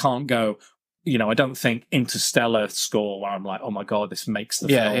I can't go, I don't think Interstellar score where I'm like, oh my God, this makes the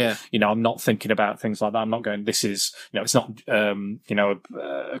film. Yeah. I'm not thinking about things like that. I'm not going, this is, it's not,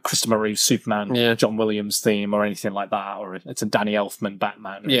 Christopher Reeve's Superman, John Williams theme or anything like that, or it's a Danny Elfman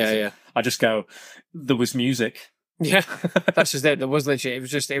Batman. I just go, there was music. Yeah, that's just it. There was literally, it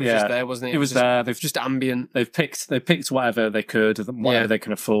was just there, wasn't it? It was there. They've just ambient. They picked whatever they could, whatever they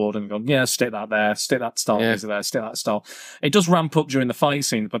can afford, and gone, stick that there, stick that style music there, stick that style. It does ramp up during the fight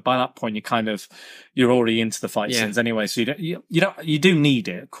scenes, but by that point you're already into the fight scenes anyway. So you do need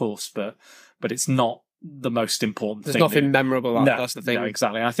it, of course, but it's not the most important thing. There's nothing memorable about that's the thing. No,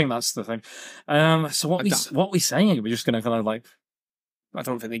 exactly. I think that's the thing. So what we saying? We're just going to kind of like, I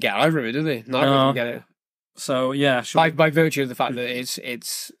don't think they get either of it, do they? No, I don't get it. So yeah, by virtue of the fact that it's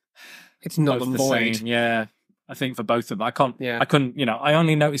null and void. Yeah, I think for both of them, I couldn't. I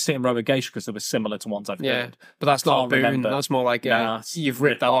only noticed it in RoboGeisha because they were similar to ones I've heard. But that's not a boon. That's more like you've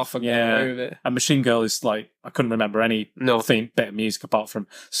ripped that off and got away with it. And Machine Girl is like, I couldn't remember any bit of music apart from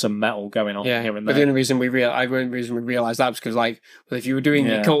some metal going on here and there. But the only reason we realised that was because if you were doing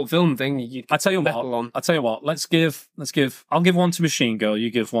the cult film thing, you'd I tell you what, I'll give one to Machine Girl, you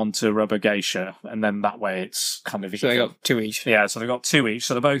give one to RoboGeisha, and then that way it's kind of so they got two each. Yeah, so they got two each.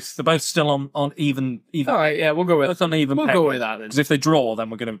 So they're both still on even. All right, yeah, we'll go with on even. We'll go with that then. Because if they draw, then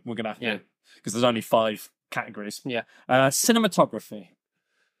we're gonna have to. Because there's only 5 categories. Yeah. Cinematography.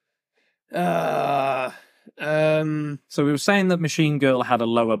 So we were saying that Machine Girl had a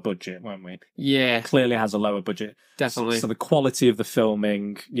lower budget, weren't we? Yeah, Clearly has a lower budget. definitely. So the quality of the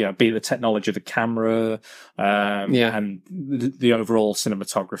filming, be it the technology of the camera, and the overall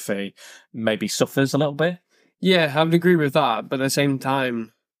cinematography maybe suffers a little bit. Yeah, I would agree with that. But at the same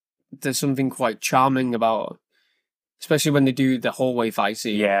time, there's something quite charming about, especially when they do the hallway fight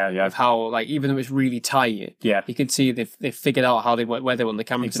scene. Yeah. Of how, like, even though it's really tight, you can see they've figured out how where they want the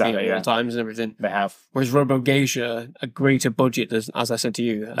camera to be at all times and everything. They have. Whereas RoboGeisha, a greater budget does, as I said to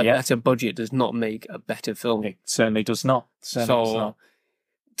you, a better budget does not make a better film. It certainly does not.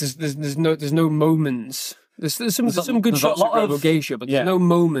 There's no moments. There's some good shots of RoboGeisha, but there's no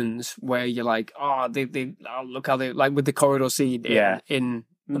moments where you're like, look how they, like with the corridor scene in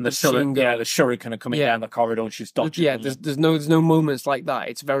and the shuriken are coming down the corridor and she's dodging. Yeah, there's no moments like that.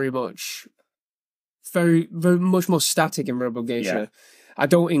 It's very much more static in RoboGeisha. Yeah. I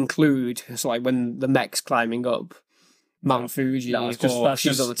don't include, it's like when the mech's climbing up Mount Fuji or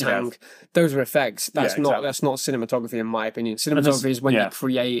she's on the tank. Those are effects. That's not cinematography in my opinion. Cinematography is when you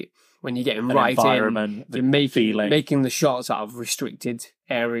create, when you're getting right in, you're making the shots out of restricted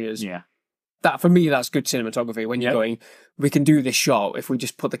areas. Yeah. That, for me, that's good cinematography. When you're going, we can do this shot. If we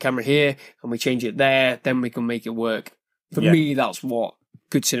just put the camera here and we change it there, then we can make it work. For me, that's what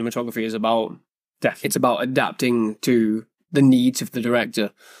good cinematography is about. Definitely. It's about adapting to the needs of the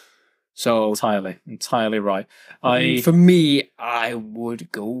director. So entirely right. For me, I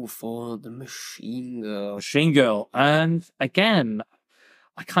would go for the Machine Girl. Machine Girl. And again,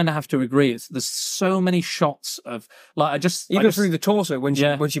 I kind of have to agree. There's so many shots of through the torso when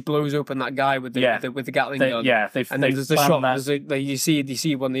she blows open that guy with the Gatling gun. Yeah, and then there's the shot. You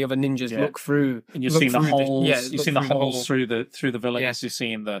see one of the other ninjas look through, and you're seeing the holes. You've seen the holes through the villains. Yeah. You're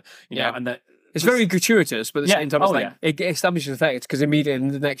seeing it's very gratuitous, but at the same time, it establishes the fact because immediately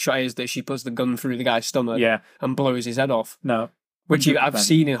the next shot is that she puts the gun through the guy's stomach and blows his head off. No. Which I've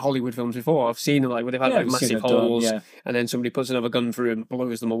seen in Hollywood films before. I've seen them where they've had massive holes, and then somebody puts another gun through and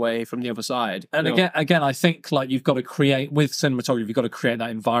blows them away from the other side. And again, I think you've got to create with cinematography. You've got to create that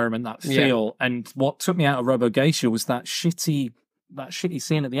environment, that feel. And what took me out of RoboGeisha was that shitty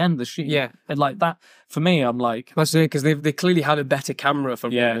scene at the end. And like that for me, I'm like, that's it, because they clearly had a better camera for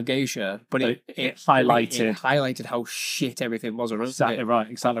RoboGeisha, but it highlighted how shit everything was around. Exactly right.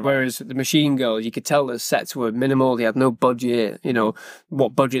 Whereas the Machine Girl, you could tell the sets were minimal. They had no budget.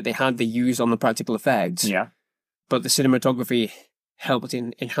 What budget they had, they used on the practical effects. Yeah, but the cinematography helped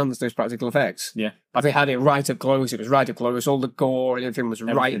enhance those practical effects. Yeah. If they had it right up close, it was right up close. All the gore and everything was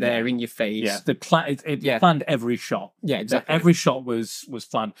right there in your face. Yeah. They planned every shot. Yeah, exactly. Every shot was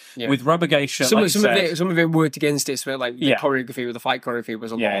planned. Yeah. With RoboGeisha, some of it worked against it. So the choreography with the fight choreography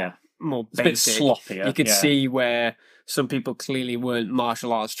was a lot more basic. A bit sloppier. You could see where some people clearly weren't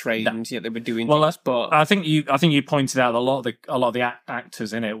martial arts trained, yet they were doing things. But I think you pointed out a lot of the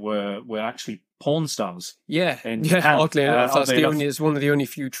actors in it were actually porn stars. Oddly enough, it's one of the only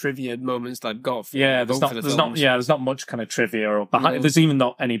few trivia moments that I've got. There's not much kind of trivia or there's even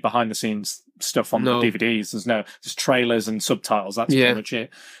not any behind the scenes stuff on the DVDs. There's trailers and subtitles. That's pretty much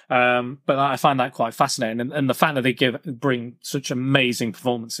it. But I find that quite fascinating, and the fact that they bring such amazing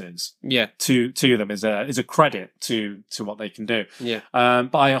performances to them is a credit to what they can do.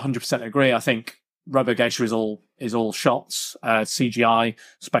 But I 100% agree. I think RoboGeisha is all shots, CGI,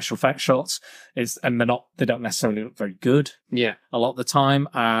 special effects shots, and they don't necessarily look very good. Yeah, a lot of the time.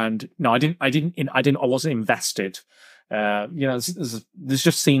 And no, I wasn't invested. There's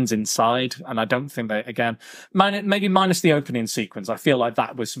just scenes inside, and I don't think they maybe minus the opening sequence. I feel like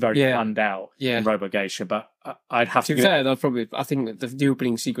that was very planned out in RoboGeisha, but I'd have to. To be fair, I think the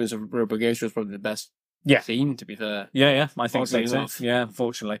opening sequence of RoboGeisha was probably the best scene. To be fair, I think so. Yeah,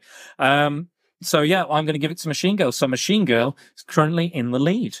 unfortunately. So I'm going to give it to Machine Girl. So Machine Girl is currently in the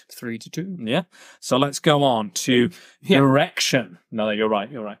lead, 3-2. Yeah. So let's go on to direction. No, you're right.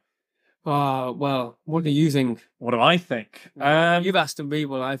 Well, what do you think? What do I think? You've asked me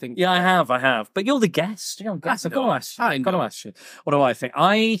what I think. Yeah, I have. But you're the guest. I've got to ask you. What do I think?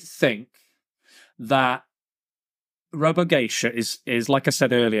 I think that RoboGeisha is like I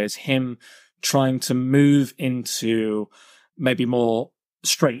said earlier, is him trying to move into maybe more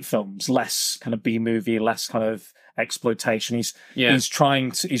straight films, less kind of B movie, less kind of exploitation. He's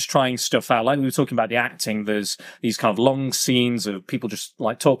trying stuff out. Like we were talking about the acting, there's these kind of long scenes of people just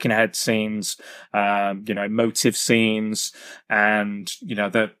like talking head scenes, motive scenes, and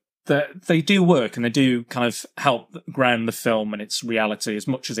they do work and they do kind of help ground the film and its reality as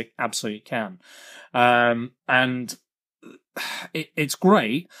much as it absolutely can. And it's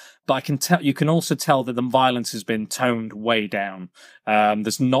great, but I can tell you can also tell that the violence has been toned way down.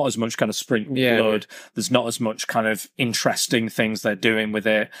 There's not as much kind of sprinkled blood. There's not as much kind of interesting things they're doing with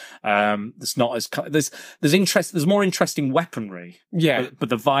it. There's not as there's more interesting weaponry. Yeah, but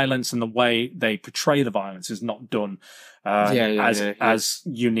the violence and the way they portray the violence is not done as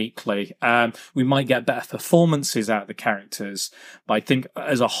uniquely. We might get better performances out of the characters, but I think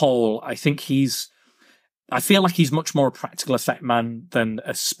as a whole, I feel like he's much more a practical effect man than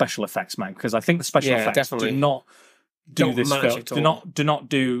a special effects man, because I think the special effects do not do this film. Do not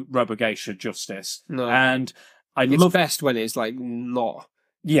do RoboGeisha justice. No. And it's best when it's like not.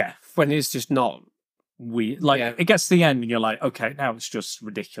 Yeah. When it's just not. It gets to the end and you're like, okay, now it's just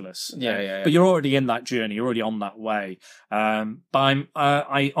ridiculous. Yeah. But you're already in that journey. You're already on that way. But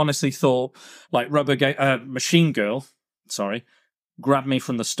I honestly thought like Machine Girl, grabbed me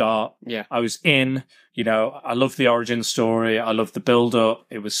from the start. Yeah. I was in, I loved the origin story. I loved the build up.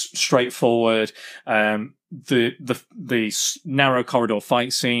 It was straightforward. The narrow corridor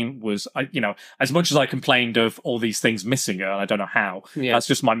fight scene was, as much as I complained of all these things missing, and I don't know how, that's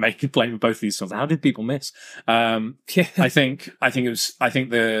just my main complaint with both of these films. How did people miss? I think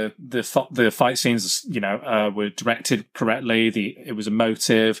the fight scenes, were directed correctly. It was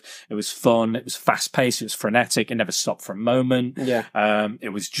emotive. It was fun. It was fast paced. It was frenetic. It never stopped for a moment. Yeah. It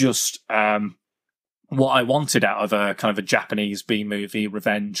was just, what I wanted out of a kind of a Japanese B-movie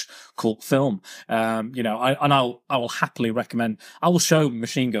revenge cult film. I will happily recommend, I will show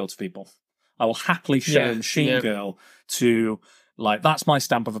Machine Girl to people. I will happily show Machine Girl to, that's my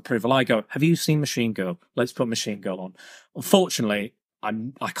stamp of approval. I go, have you seen Machine Girl? Let's put Machine Girl on. Unfortunately,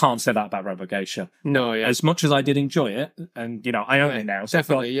 I can't say that about RoboGeisha. No, yeah. As much as I did enjoy it, and I own it now. So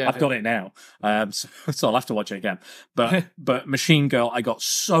definitely, I've got it now. So I'll have to watch it again. But Machine Girl, I got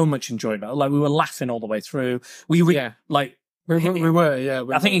so much enjoyment. Like we were laughing all the way through. We were. I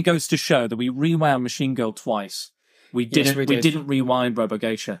think it goes to show that we rewound Machine Girl twice. We didn't rewind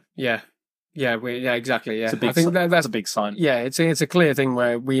RoboGeisha. Yeah. Yeah, exactly. Yeah, I think that's a big sign. Yeah, it's a clear thing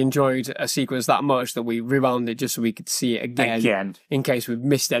where we enjoyed a sequence that much that we rewound it just so we could see it again in case we've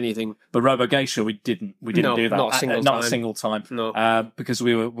missed anything. But RoboGeisha, we didn't do that. Not a single time. No, because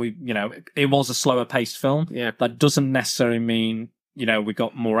it was a slower paced film. Yeah, that doesn't necessarily mean we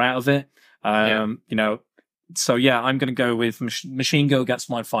got more out of it. So I'm going to go with Machine Girl gets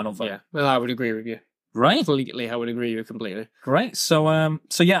my final vote. Yeah, well, I would agree with you. Right, completely. I would agree with you completely. Great. So, I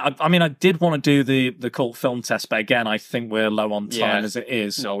did want to do the cult film test, but again, I think we're low on time as it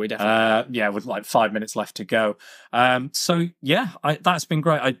is. No, we definitely. with like 5 minutes left to go. That's been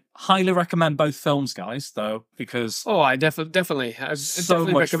great. I highly recommend both films, guys, though, because I definitely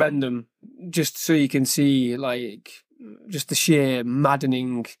recommend them just so you can see just the sheer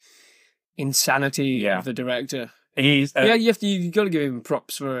maddening insanity of the director. He's you've got to give him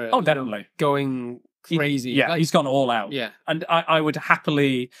props for definitely going crazy. He's gone all out. Yeah, and I would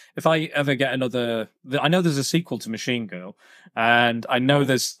happily, if I ever get another. I know there's a sequel to Machine Girl, and I know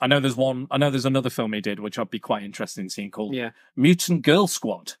there's another film he did which I'd be quite interested in seeing called Mutant Girl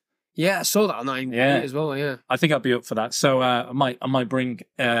Squad. Yeah, I saw that on IMDb as well. Yeah, I think I'd be up for that. So I might bring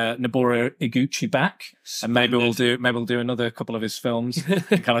Noboru Iguchi back, and maybe we'll do another couple of his films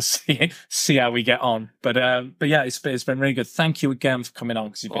and kind of see how we get on. But it's been really good. Thank you again for coming on.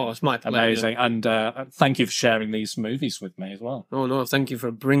 Because you've been it's my pleasure. Amazing, and thank you for sharing these movies with me as well. Oh no, thank you for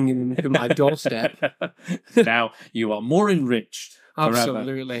bringing them to my doorstep. Now you are more enriched.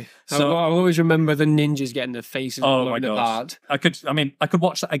 Absolutely. So I'll always remember the ninjas getting their faces blown apart. I could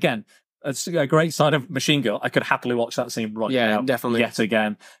watch that again. It's a great side of Machine Girl. I could happily watch that scene now. Definitely. Yet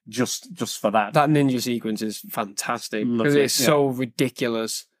again, just for that. That ninja sequence is fantastic because it's so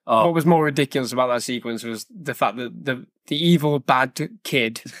ridiculous. What was more ridiculous about that sequence was the fact that the evil bad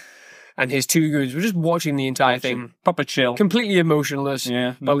kid and his two goons were just watching the entire thing. Proper chill. Completely emotionless.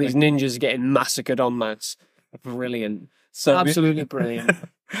 Yeah. While these ninjas getting massacred en masse. Brilliant. Absolutely brilliant.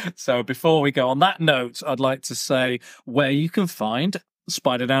 So before we go on that note, I'd like to say where you can find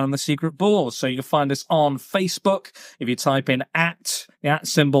Spider Down and the Secret Boars. So you can find us on Facebook. If you type in the @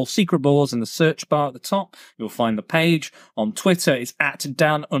 symbol Secret Boars in the search bar at the top, you'll find the page. On Twitter, it's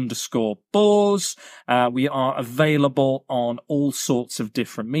 @Dan_Boars. We are available on all sorts of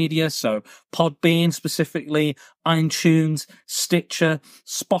different media. So Podbean specifically, iTunes, Stitcher,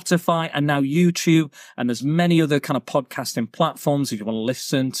 Spotify, and now YouTube. And there's many other kind of podcasting platforms if you want to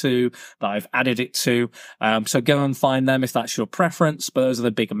listen to that I've added it to. So go and find them if that's your preference. But those are the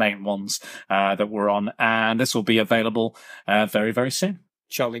big main ones that we're on. And this will be available very, very soon.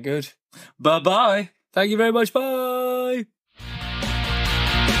 Jolly good. Bye-bye. Thank you very much. Bye.